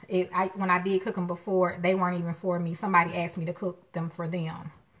when I did cook them before, they weren't even for me. Somebody asked me to cook them for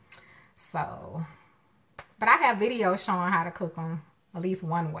them. So, but I have videos showing how to cook them at least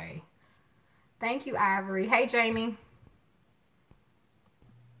one way. Thank you, Ivory. Hey, Jamie.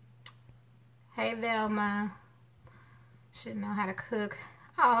 Hey, Velma. Should know how to cook.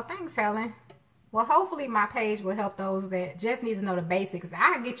 Oh, thanks, Helen. Well, hopefully my page will help those that just need to know the basics.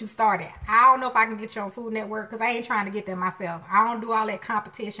 I can get you started. I don't know if I can get you on Food Network because I ain't trying to get there myself. I don't do all that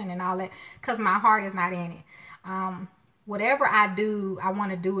competition and all that because my heart is not in it. Whatever I do, I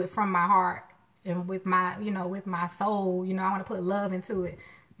want to do it from my heart and with my, you know, with my soul. You know, I want to put love into it.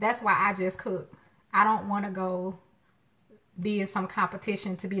 That's why I just cook. I don't want to go be in some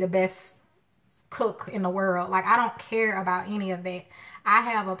competition to be the best cook in the world. Like, I don't care about any of that. I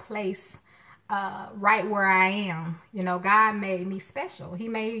have a place right where I am. You know, God made me special. He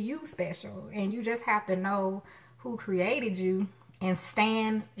made you special. And you just have to know who created you and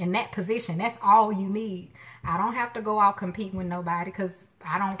stand in that position. That's all you need. I don't have to go out competing with nobody because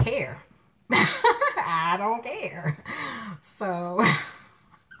I don't care. I don't care. So,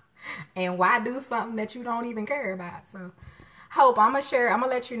 and why do something that you don't even care about? So, Hope, I'm gonna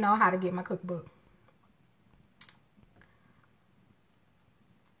let you know how to get my cookbook.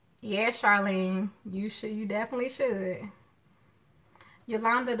 Yeah, Charlene, you definitely should.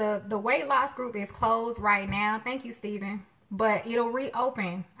 Yolanda, the weight loss group is closed right now. Thank you, Stephen. But it'll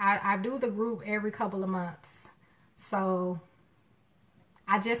reopen. I do the group every couple of months. So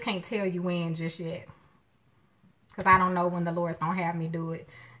I just can't tell you when just yet. Because I don't know when the Lord's going to have me do it.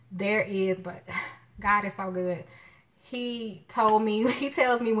 There is, but God is so good. He tells me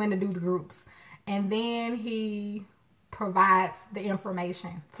when to do the groups. And then he provides the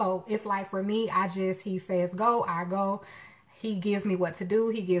information. So it's like for me, he says go, I go. He gives me what to do.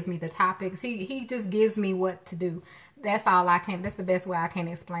 He gives me the topics. He just gives me what to do. That's all I can. That's the best way I can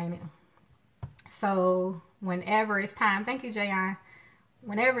explain it. So whenever it's time, thank you, Jayon.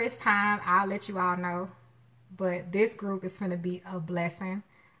 Whenever it's time, I'll let you all know. But this group is going to be a blessing,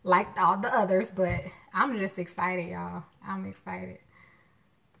 like all the others. But I'm just excited, y'all. I'm excited.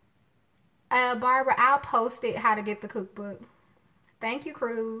 Barbara, I'll post it, how to get the cookbook. Thank you,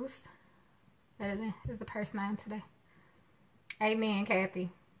 Cruz. That is the person I am today. Amen, Kathy.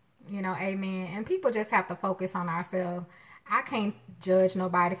 You know, amen. And people just have to focus on ourselves. I can't judge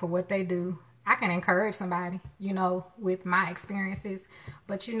nobody for what they do. I can encourage somebody, you know, with my experiences.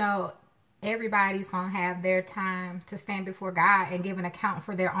 But, you know, everybody's going to have their time to stand before God and give an account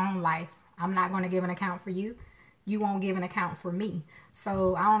for their own life. I'm not going to give an account for you. You won't give an account for me.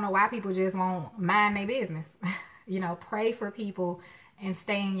 So I don't know why people just won't mind their business. You know, pray for people and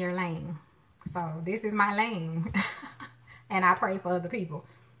stay in your lane. So this is my lane. And I pray for other people.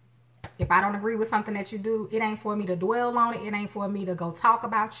 If I don't agree with something that you do, it ain't for me to dwell on it. It ain't for me to go talk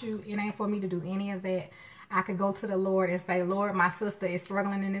about you. It ain't for me to do any of that. I could go to the Lord and say, Lord, my sister is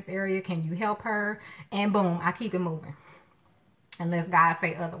struggling in this area. Can you help her? And boom, I keep it moving. Unless God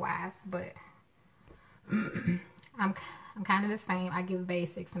say otherwise. But I'm kind of the same. I give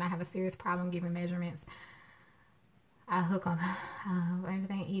basics and I have a serious problem giving measurements. I hook on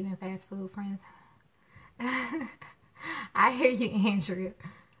everything, even fast food, friends. I hear you, Andrea.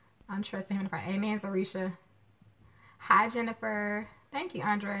 I'm trusting him to pray. Amen, Zarisha. Hi, Jennifer. Thank you,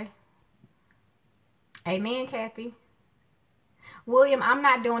 Andre. Amen, Kathy. William, I'm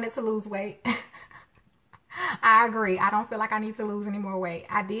not doing it to lose weight. I agree. I don't feel like I need to lose any more weight.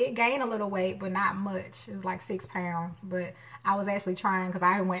 I did gain a little weight, but not much. It was like 6 pounds. But I was actually trying because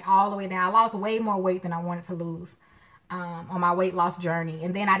I went all the way down. I lost way more weight than I wanted to lose on my weight loss journey.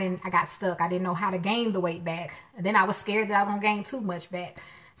 And then I got stuck. I didn't know how to gain the weight back. And then I was scared that I was going to gain too much back.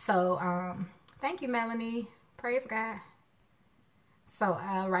 So, thank you, Melanie. Praise God. So,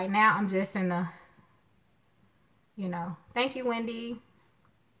 right now, I'm just in the, you know, thank you, Wendy.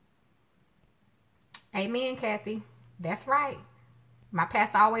 Amen, Kathy. That's right. My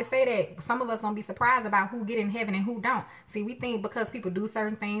pastor always say that some of us going to be surprised about who get in heaven and who don't. See, we think because people do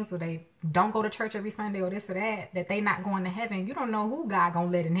certain things or they don't go to church every Sunday or this or that they not going to heaven. You don't know who God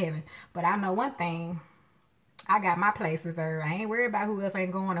going to let in heaven. But I know one thing. I got my place reserved. I ain't worried about who else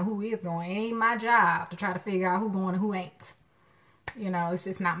ain't going or who is going. It ain't my job to try to figure out who going and who ain't. You know, it's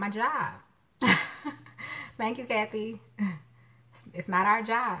just not my job. Thank you, Kathy. It's not our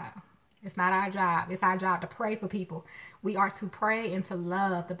job. It's not our job. It's our job to pray for people. We are to pray and to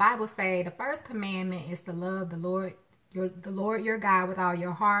love. The Bible say the first commandment is to love the Lord your God with all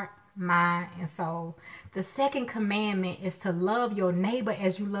your heart, mind, and soul. The second commandment is to love your neighbor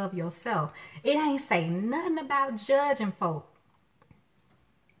as you love yourself. It ain't say nothing about judging folk.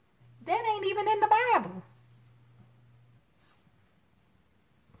 That ain't even in the Bible.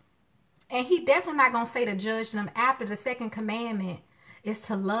 And he definitely not going to say to judge them after the second commandment is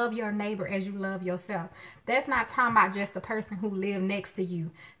to love your neighbor as you love yourself. That's not talking about just the person who live next to you.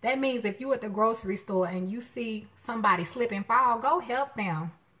 That means if you at the grocery store and you see somebody slip and fall, go help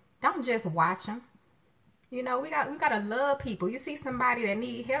them. Don't just watch them. You know, we got to love people. You see somebody that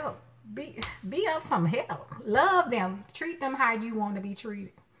need help, be of some help. Love them. Treat them how you want to be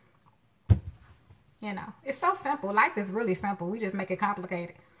treated. You know, it's so simple. Life is really simple. We just make it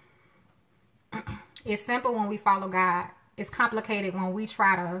complicated. It's simple when we follow God. It's complicated when we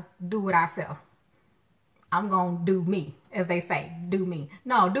try to do it ourselves. I'm going to do me, as they say. Do me.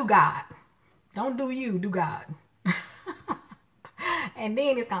 No, do God. Don't do you. Do God. And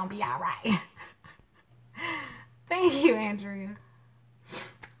then it's going to be all right. Thank you, Andrea.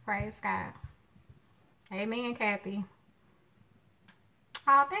 Praise God. Amen, Kathy.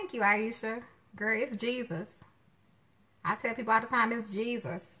 Oh, thank you, Aisha. Girl, it's Jesus. I tell people all the time, it's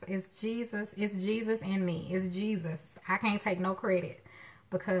Jesus. It's Jesus. It's Jesus in me. It's Jesus. I can't take no credit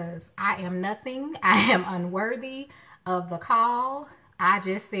because I am nothing. I am unworthy of the call. I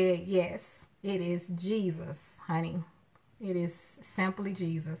just said yes. It is Jesus, honey. It is simply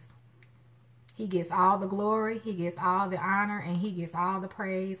Jesus. He gets all the glory. He gets all the honor. And he gets all the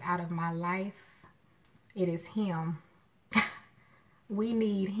praise out of my life. It is him. We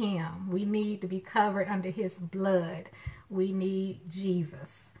need him. We need to be covered under his blood. We need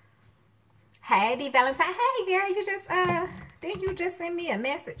Jesus. Hey, D Valentine. Hey, girl, you just didn't you just send me a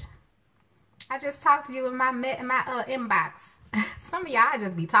message? I just talked to you in my inbox. Some of y'all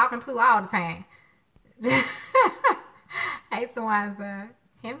just be talking to all the time. Hey, Tawanza,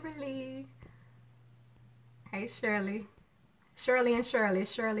 Kimberly. Hey, Shirley. Shirley and Shirley.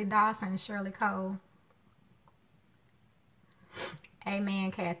 Shirley Dawson. Shirley Cole. Amen,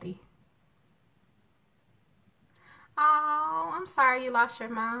 Kathy. Oh, I'm sorry you lost your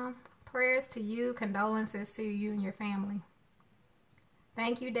mom. Prayers to you. Condolences to you and your family.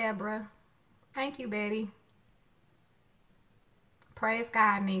 Thank you, Deborah. Thank you, Betty. Praise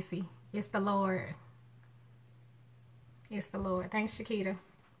God, Nisi. It's the Lord. It's the Lord. Thanks, Shakita.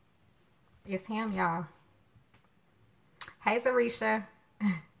 It's him, y'all. Hey, Zarisha.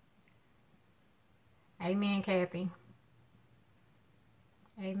 Amen, Kathy.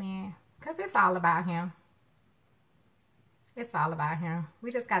 Amen. Because it's all about him. It's all about him.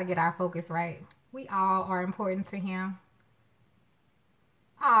 We just got to get our focus right. We all are important to him.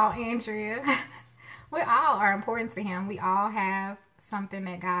 Oh, Andrea. We all are important to him. We all have something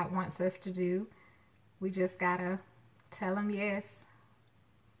that God wants us to do. We just got to tell him yes.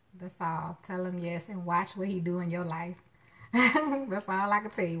 That's all. Tell him yes and watch what he do in your life. That's all I can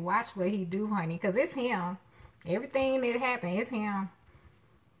tell you. Watch what he do, honey. Because it's him. Everything that happened, it's him.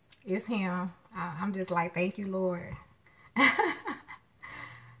 It's him. I'm just like, thank you, Lord.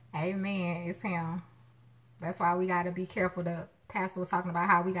 Amen. It's him. That's why we got to be careful. The pastor was talking about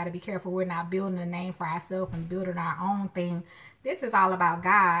how we got to be careful. We're not building a name for ourselves and building our own thing. This is all about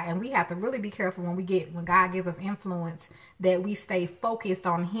God. And we have to really be careful when God gives us influence, that we stay focused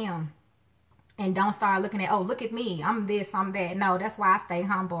on him. And don't start looking at, oh, look at me. I'm this, I'm that. No, that's why I stay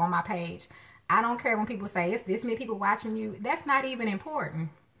humble on my page. I don't care when people say, it's this many people watching you. That's not even important.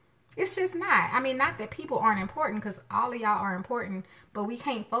 It's just not. I mean, not that people aren't important, because all of y'all are important, but we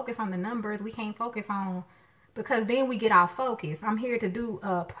can't focus on the numbers. We can't focus on, because then we get off focus. I'm here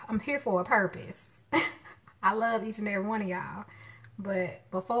for a purpose. I love each and every one of y'all. But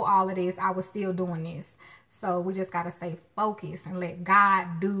before all of this, I was still doing this. So we just got to stay focused and let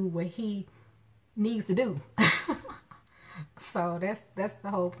God do what he needs to do. So that's the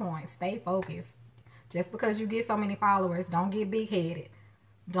whole point. Stay focused. Just because you get so many followers, don't get big-headed.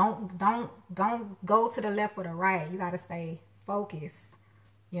 Don't go to the left or the right. You got to stay focused,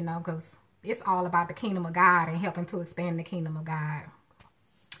 you know, because it's all about the kingdom of God and helping to expand the kingdom of God.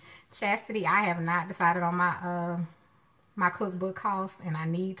 Chastity, I have not decided on my my cookbook cost, and I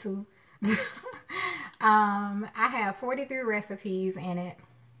need to. I have 43 recipes in it,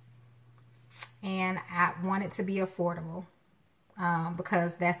 and I want it to be affordable,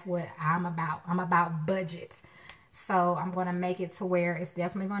 because that's what I'm about. I'm about budget. So I'm going to make it to where it's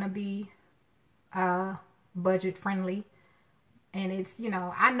definitely going to be budget friendly. And it's, you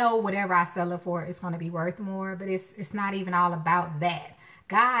know, I know whatever I sell it for, it's going to be worth more, but it's not even all about that.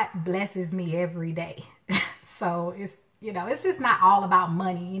 God blesses me every day. So it's, you know, it's just not all about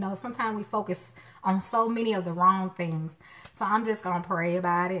money. You know, sometimes we focus on so many of the wrong things. So I'm just going to pray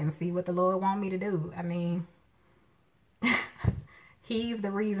about it and see what the Lord wants me to do. I mean, he's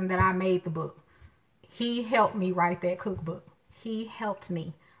the reason that I made the book. He helped me write that cookbook. He helped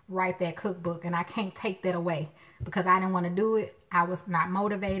me write that cookbook, and I can't take that away because I didn't want to do it. I was not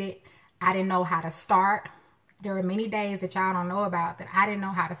motivated. I didn't know how to start. There were many days that y'all don't know about that I didn't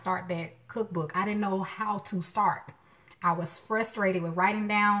know how to start that cookbook. I didn't know how to start. I was frustrated with writing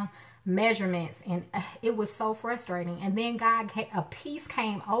down measurements, and it was so frustrating. And then a peace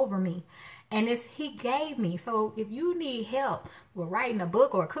came over me, and he gave me. So if you need help with writing a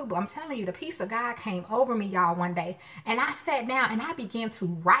book or a cookbook, I'm telling you, the peace of God came over me, y'all, one day. And I sat down and I began to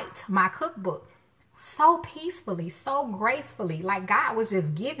write my cookbook so peacefully, so gracefully, like God was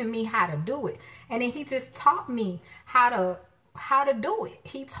just giving me how to do it. And then he just taught me how to do it.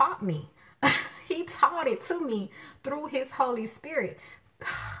 He taught me. He taught it to me through his Holy Spirit.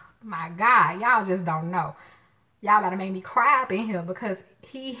 My God, y'all just don't know. Y'all about to make me cry up in here because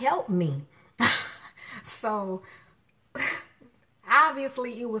he helped me. So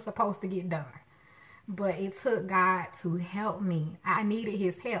obviously it was supposed to get done, but it took God to help me. I needed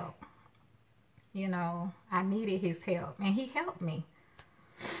his help. You know, I needed his help, and he helped me.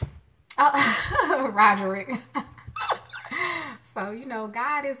 Roderick. So, you know,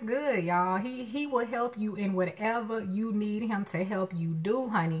 God is good, y'all. He will help you in whatever you need him to help you do,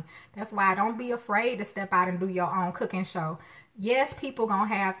 honey. That's why don't be afraid to step out and do your own cooking show. Yes, people gonna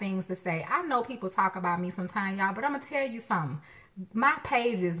have things to say. I know people talk about me sometimes, y'all, but I'm gonna tell you something. My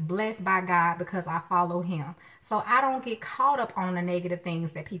page is blessed by God because I follow him. So I don't get caught up on the negative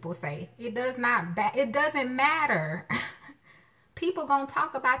things that people say. It doesn't matter. People gonna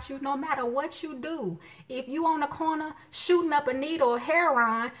talk about you no matter what you do. If you on the corner shooting up a needle or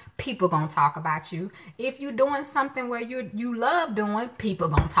heroin, people gonna talk about you. If you doing something where you love doing, people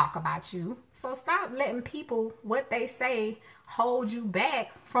gonna talk about you. So stop letting people, what they say, hold you back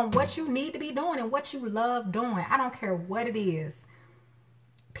from what you need to be doing and what you love doing. I don't care what it is.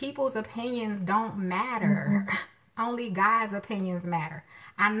 People's opinions don't matter. Only God's opinions matter.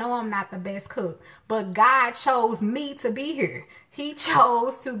 I know I'm not the best cook, but God chose me to be here. He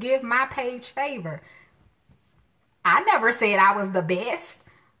chose to give my page favor. I never said I was the best.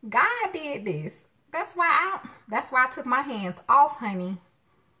 God did this. That's why I took my hands off, honey.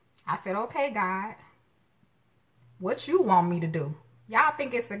 I said, okay, God, what you want me to do? Y'all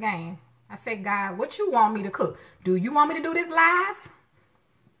think it's a game. I said, God, what you want me to cook? Do you want me to do this live?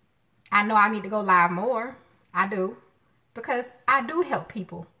 I know I need to go live more. I do. Because I do help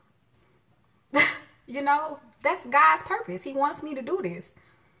people. You know, that's God's purpose. He wants me to do this.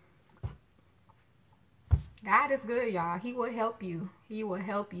 God is good, y'all. He will help you. He will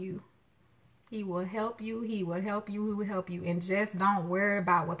help you. He will help you. He will help you. He will help you. And just don't worry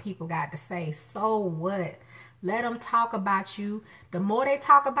about what people got to say. So what? Let them talk about you. The more they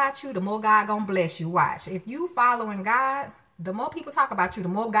talk about you, the more God gonna bless you. Watch. If you following God, the more people talk about you, the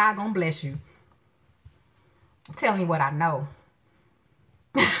more God gonna bless you. I'm telling you what I know.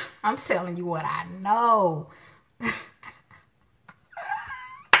 I'm telling you what I know.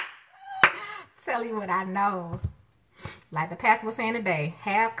 Tell you what I know. Like the pastor was saying today,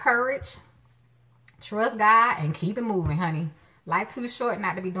 have courage, trust God, and keep it moving, honey. Life too short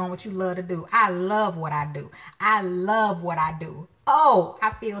not to be doing what you love to do. I love what I do. I love what I do. Oh,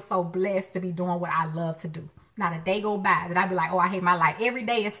 I feel so blessed to be doing what I love to do. Not a day go by that I be like, oh, I hate my life. Every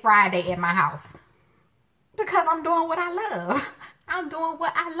day is Friday at my house. Because I'm doing what I love. I'm doing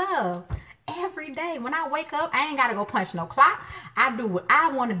what I love. Every day when I wake up, I ain't got to go punch no clock. I do what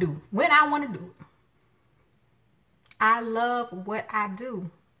I want to do when I want to do it. I love what I do.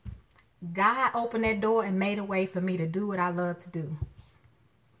 God opened that door and made a way for me to do what I love to do.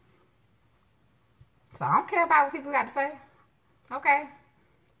 So I don't care about what people got to say. Okay.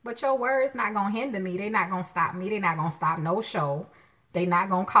 But your words not going to hinder me. They're not going to stop me. They're not going to stop no show. They're not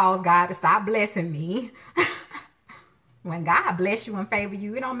going to cause God to stop blessing me. When God bless you and favor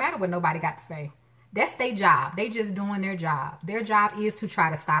you, it don't matter what nobody got to say. That's their job. They just doing their job. Their job is to try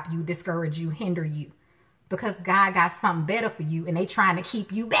to stop you, discourage you, hinder you. Because God got something better for you and they trying to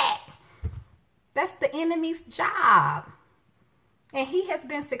keep you back. That's the enemy's job. And he has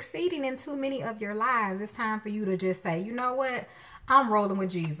been succeeding in too many of your lives. It's time for you to just say, you know what? I'm rolling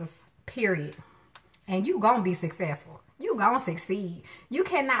with Jesus, period. And you gonna be successful. You gonna succeed. You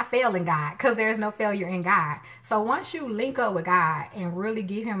cannot fail in God because there is no failure in God. So once you link up with God and really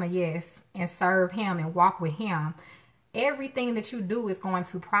give him a yes and serve him and walk with him, everything that you do is going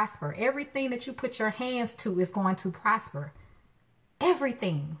to prosper. Everything that you put your hands to is going to prosper.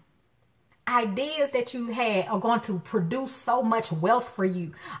 Everything. Ideas that you had are going to produce so much wealth for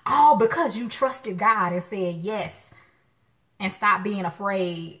you. All because you trusted God and said yes. And stop being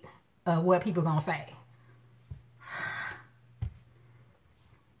afraid of what people gonna say.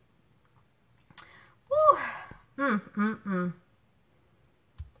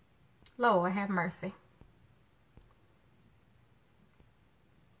 Lord, have mercy.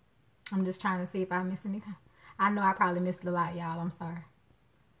 I'm just trying to see if I missed anything. I know I probably missed a lot, y'all. I'm sorry.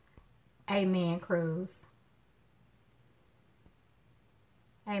 Amen, Cruz.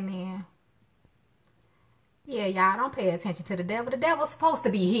 Amen. Yeah, y'all, don't pay attention to the devil. The devil's supposed to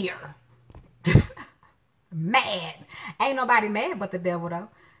be here. Mad. Ain't nobody mad but the devil, though.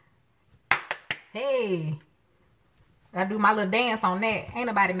 Hey. I do my little dance on that. Ain't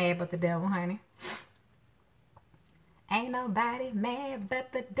nobody mad but the devil, honey. Ain't nobody mad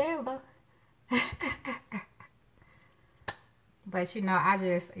but the devil. But, you know, I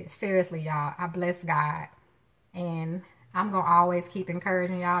just, seriously, y'all, I bless God. And I'm going to always keep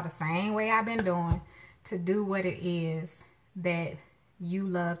encouraging y'all the same way I've been doing to do what it is that you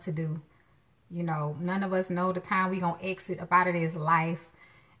love to do. You know, none of us know the time we going to exit up out of this life.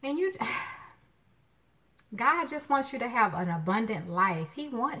 And God just wants you to have an abundant life. He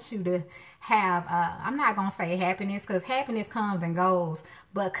wants you to have, I'm not going to say happiness, because happiness comes and goes,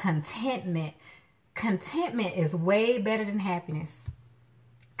 but contentment. Contentment is way better than happiness.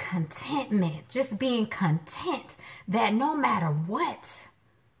 Contentment, just being content that no matter what,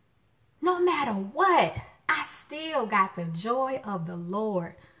 I still got the joy of the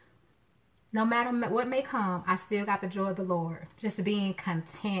Lord. No matter what may come, I still got the joy of the Lord. Just being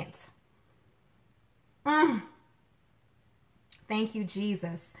content. Thank you,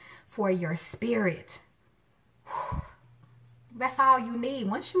 Jesus, for your spirit. That's all you need.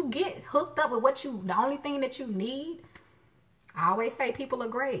 Once you get hooked up with the only thing that you need, I always say people are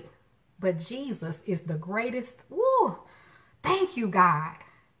great, but Jesus is the greatest. Woo! Thank you, God.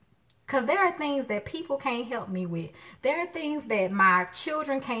 Because there are things that people can't help me with. There are things that my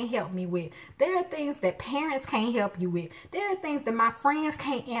children can't help me with. There are things that parents can't help you with. There are things that my friends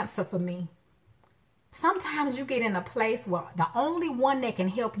can't answer for me. Sometimes you get in a place where the only one that can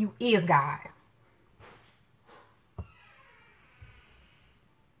help you is God.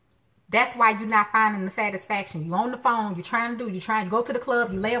 That's why you're not finding the satisfaction. You're on the phone, you go to the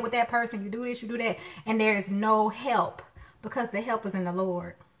club, you lay up with that person, you do this, you do that, and there is no help because the help is in the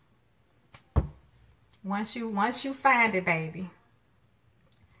Lord. Once you find it, baby.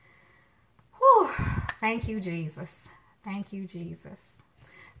 Whew. Thank you, Jesus. Thank you, Jesus.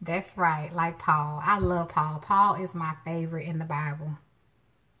 That's right, like Paul. I love Paul. Paul is my favorite in the Bible.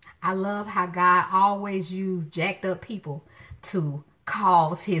 I love how God always used jacked up people to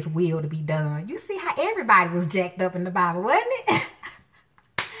cause his will to be done. You see how everybody was jacked up in the Bible, wasn't it?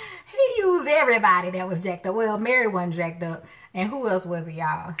 He used everybody that was jacked up. Well, Mary wasn't jacked up. And who else was it,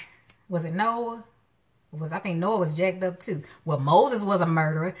 y'all? Was it Noah? I think Noah was jacked up too. Well, Moses was a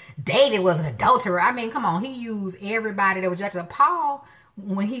murderer. David was an adulterer. I mean, come on. He used everybody that was jacked up. Paul,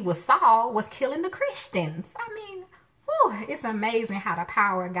 when he was Saul, was killing the Christians. I mean, whew, it's amazing how the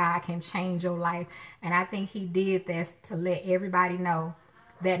power of God can change your life. And I think he did this to let everybody know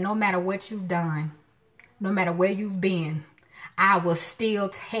that no matter what you've done, no matter where you've been, I will still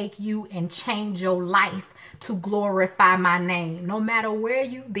take you and change your life to glorify my name. No matter where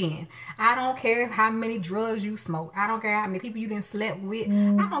you've been. I don't care how many drugs you smoked. I don't care how many people you didn't slept with.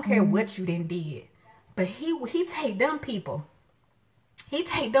 I don't care what you didn't did. But he take them people. He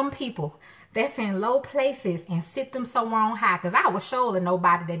take them people that's in low places and sit them somewhere on high. Because I was showing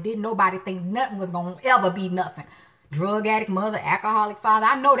nobody that didn't nobody think nothing was going to ever be nothing. Drug addict mother, alcoholic father.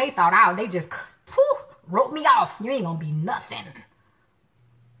 I know they thought they just wrote me off. You ain't going to be nothing.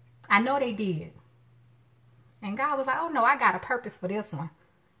 I know they did. And God was like, oh no, I got a purpose for this one.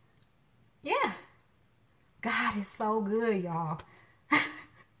 Yeah. God is so good, y'all.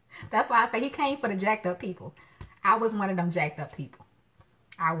 That's why I say he came for the jacked up people. I was one of them jacked up people.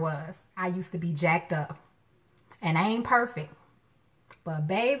 I used to be jacked up. And I ain't perfect. But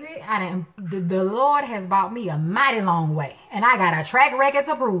baby, the Lord has brought me a mighty long way. And I got a track record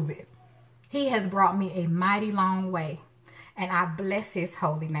to prove it. He has brought me a mighty long way. And I bless his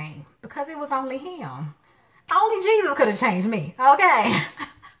holy name. Because it was only him. Only Jesus could have changed me. Okay.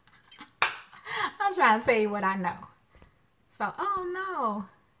 I'm trying to tell you what I know. So, oh no.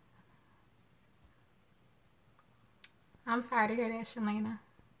 I'm sorry to hear that, Shalina.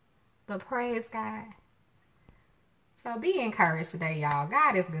 But praise God. So be encouraged today, y'all.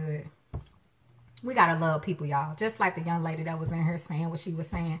 God is good. We got to love people, y'all. Just like the young lady that was in here saying what she was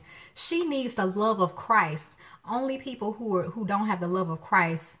saying. She needs the love of Christ. Only people who don't have the love of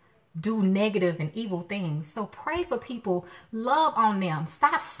Christ do negative and evil things. So pray for people. Love on them.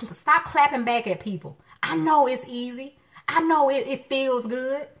 Stop clapping back at people. I know it's easy. I know it feels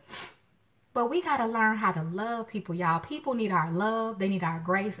good. But we got to learn how to love people, y'all. People need our love. They need our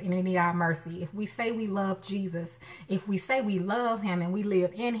grace and they need our mercy. If we say we love Jesus, if we say we love him and we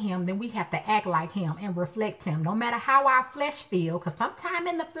live in him, then we have to act like him and reflect him. No matter how our flesh feel. Because sometime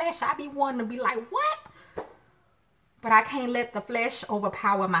in the flesh, I be wanting to be like, what? But I can't let the flesh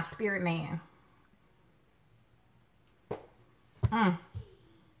overpower my spirit man.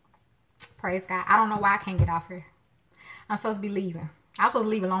 Praise God. I don't know why I can't get off here. I'm supposed to be leaving. I was supposed to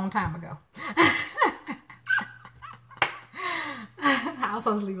leave a long time ago. I was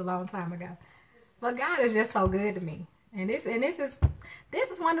supposed to leave a long time ago. But God is just so good to me. And this is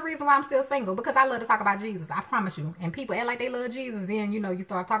one of the reasons why I'm still single. Because I love to talk about Jesus. I promise you. And people act like they love Jesus. Then, you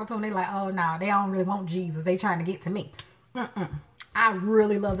start talking to them. They like, oh, no, they don't really want Jesus. They trying to get to me. I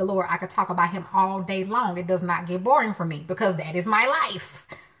really love the Lord. I could talk about him all day long. It does not get boring for me. Because that is my life.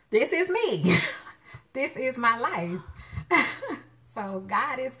 This is me. This is my life. So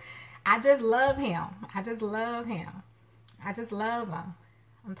God is, I just love him. I just love him. I just love him.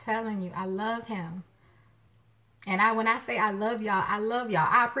 I'm telling you, I love him. And when I say I love y'all, I love y'all.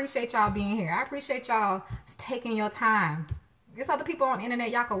 I appreciate y'all being here. I appreciate y'all taking your time. There's other people on the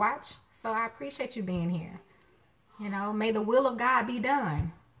internet y'all can watch. So I appreciate you being here. You know, may the will of God be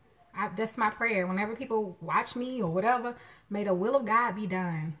done. That's my prayer. Whenever people watch me or whatever, may the will of God be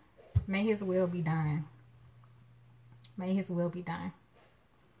done. May his will be done. May his will be done.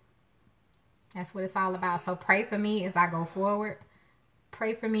 That's what it's all about. So pray for me as I go forward.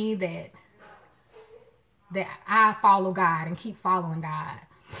 Pray for me that I follow God and keep following God.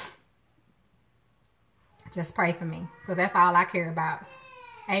 Just pray for me, because that's all I care about.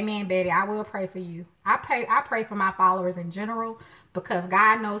 Amen, Betty. I will pray for you. I pray for my followers in general, because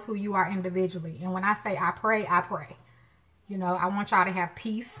God knows who you are individually. And when I say I pray, I pray. You know, I want y'all to have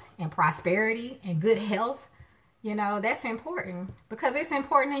peace and prosperity and good health. You know, that's important, because it's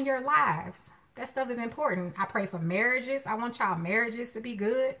important in your lives. That stuff is important. I pray for marriages. I want y'all marriages to be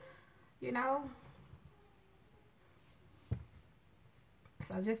good, you know.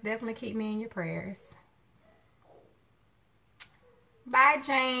 So just definitely keep me in your prayers. Bye,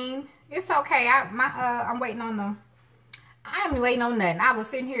 Jane. It's okay. I'm waiting on I am waiting on nothing. I was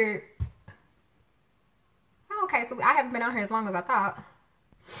sitting here. Oh, okay, so I haven't been on here as long as I thought.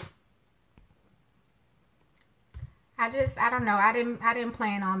 I don't know. I didn't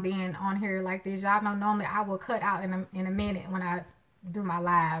plan on being on here like this. Y'all know normally I will cut out in a minute when I do my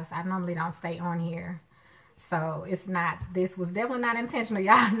lives. I normally don't stay on here. So this was definitely not intentional.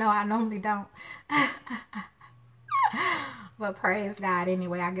 Y'all know I normally don't. But praise God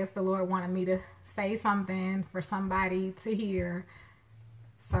anyway. I guess the Lord wanted me to say something for somebody to hear.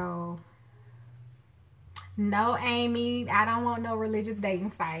 So, no, Amy, I don't want no religious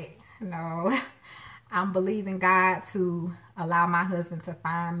dating site. No. I'm believing God to allow my husband to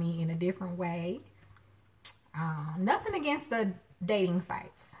find me in a different way. Nothing against the dating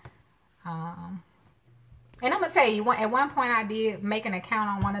sites. And I'm going to tell you, at one point I did make an account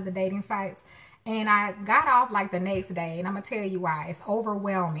on one of the dating sites, and I got off like the next day. And I'm going to tell you why. It's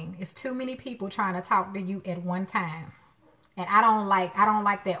overwhelming. It's too many people trying to talk to you at one time. And I don't like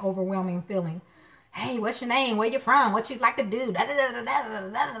that overwhelming feeling. Hey, what's your name? Where you from? What you like to do?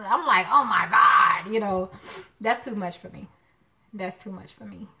 I'm like, oh my God, you know, that's too much for me. That's too much for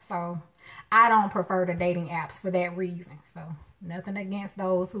me. So I don't prefer the dating apps for that reason. So nothing against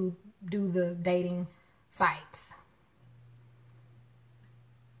those who do the dating sites.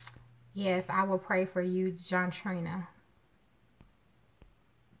 Yes, I will pray for you, John Trina.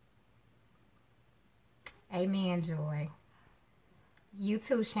 Amen, Joy. You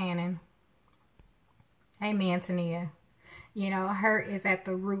too, Shannon. Amen, Tania. You know, hurt is at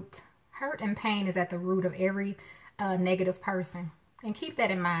the root. Hurt and pain is at the root of every negative person. And keep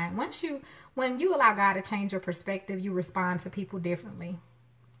that in mind. When you allow God to change your perspective, you respond to people differently.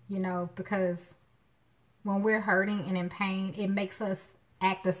 You know, because when we're hurting and in pain, it makes us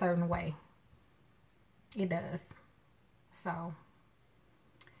act a certain way. It does. So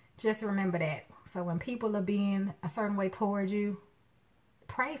just remember that. So when people are being a certain way towards you,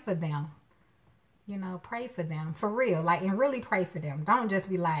 pray for them. You know, pray for them. For real. Like, and really pray for them. Don't just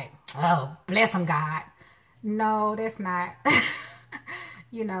be like, oh, bless them, God. No, that's not.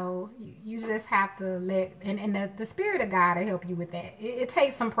 You know, you just have to let, and the Spirit of God will help you with that. It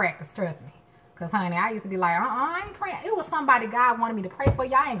takes some practice, trust me. Because, honey, I used to be like, I ain't praying. It was somebody God wanted me to pray for.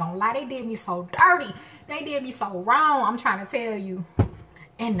 Y'all ain't gonna lie. They did me so dirty. They did me so wrong. I'm trying to tell you.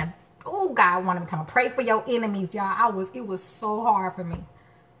 And God wanted me to pray for your enemies, y'all. It was so hard for me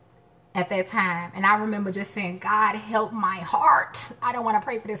at that time. And I remember just saying, God, help my heart. I don't want to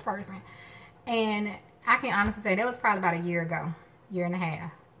pray for this person. And I can honestly say that was probably about a year ago. Year and a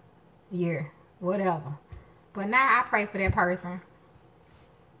half. Year. Whatever. But now I pray for that person.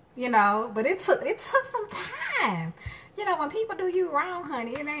 You know, but it took some time. You know, when people do you wrong,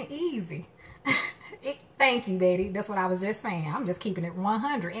 honey, it ain't easy. Thank you, Betty. That's what I was just saying. I'm just keeping it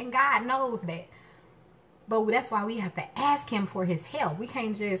 100. And God knows that. But that's why we have to ask him for his help. We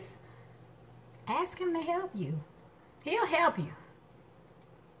can't just ask him to help you. He'll help you.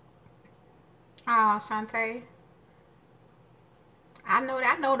 Oh, Shantae. I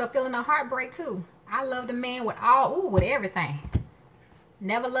know the feeling of heartbreak too. I love the man with everything.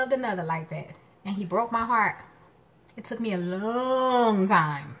 Never loved another like that. And he broke my heart. It took me a long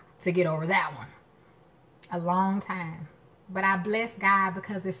time to get over that one. A long time. But I bless God,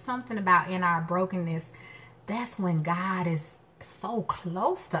 because there's something about in our brokenness. That's when God is so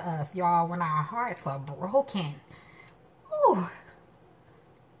close to us, y'all. When our hearts are broken. Ooh.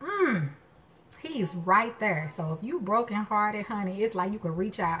 He's right there. So if you brokenhearted, honey, it's like you can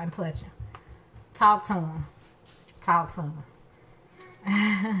reach out and touch him. Talk to him. Talk to him.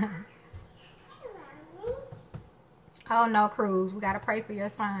 Oh no, Cruz. We got to pray for your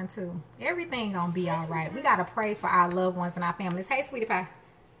son too. Everything gonna be all right. We got to pray for our loved ones and our families. Hey, sweetie pie.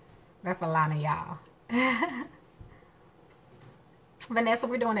 That's a lot of y'all. Vanessa,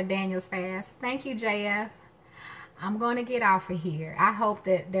 we're doing a Daniel's fast. Thank you, JF. I'm going to get off of here. I hope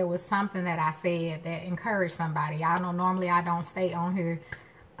that there was something that I said that encouraged somebody. Y'all know normally I don't stay on here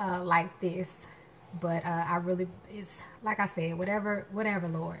like this. But I really, it's like I said, whatever,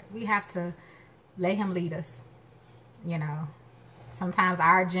 Lord. We have to let him lead us. You know, sometimes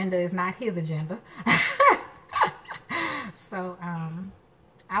our agenda is not his agenda. So,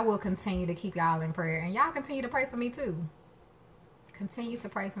 I will continue to keep y'all in prayer. And y'all continue to pray for me too. Continue to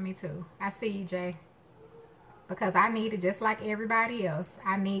pray for me too. I see you, Jay. Because I need it just like everybody else.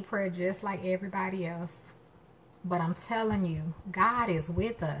 I need prayer just like everybody else. But I'm telling you, God is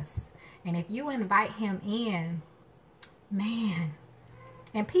with us. And if you invite him in, man,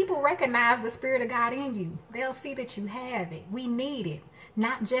 and people recognize the Spirit of God in you. They'll see that you have it. We need it.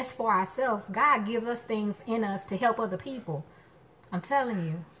 Not just for ourselves. God gives us things in us to help other people. I'm telling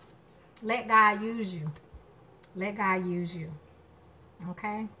you, let God use you. Let God use you.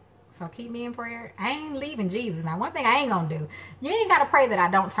 Okay? So keep me in prayer. I ain't leaving Jesus. Now, one thing I ain't going to do, you ain't got to pray that I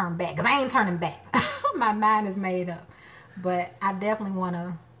don't turn back, because I ain't turning back. My mind is made up. But I definitely want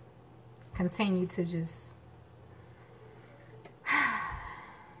to continue to just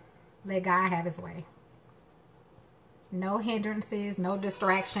let God have his way. No hindrances, no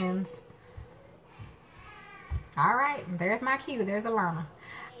distractions. All right, there's my cue. There's Alana.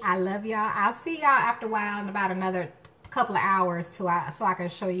 I love y'all. I'll see y'all after a while in about another couple of hours so I can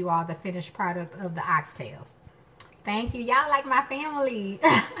show you all the finished product of the oxtails. Thank you. Y'all like my family.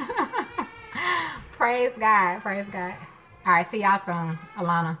 Praise God. Praise God. All right, see y'all soon,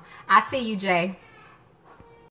 Alana. I see you, Jay.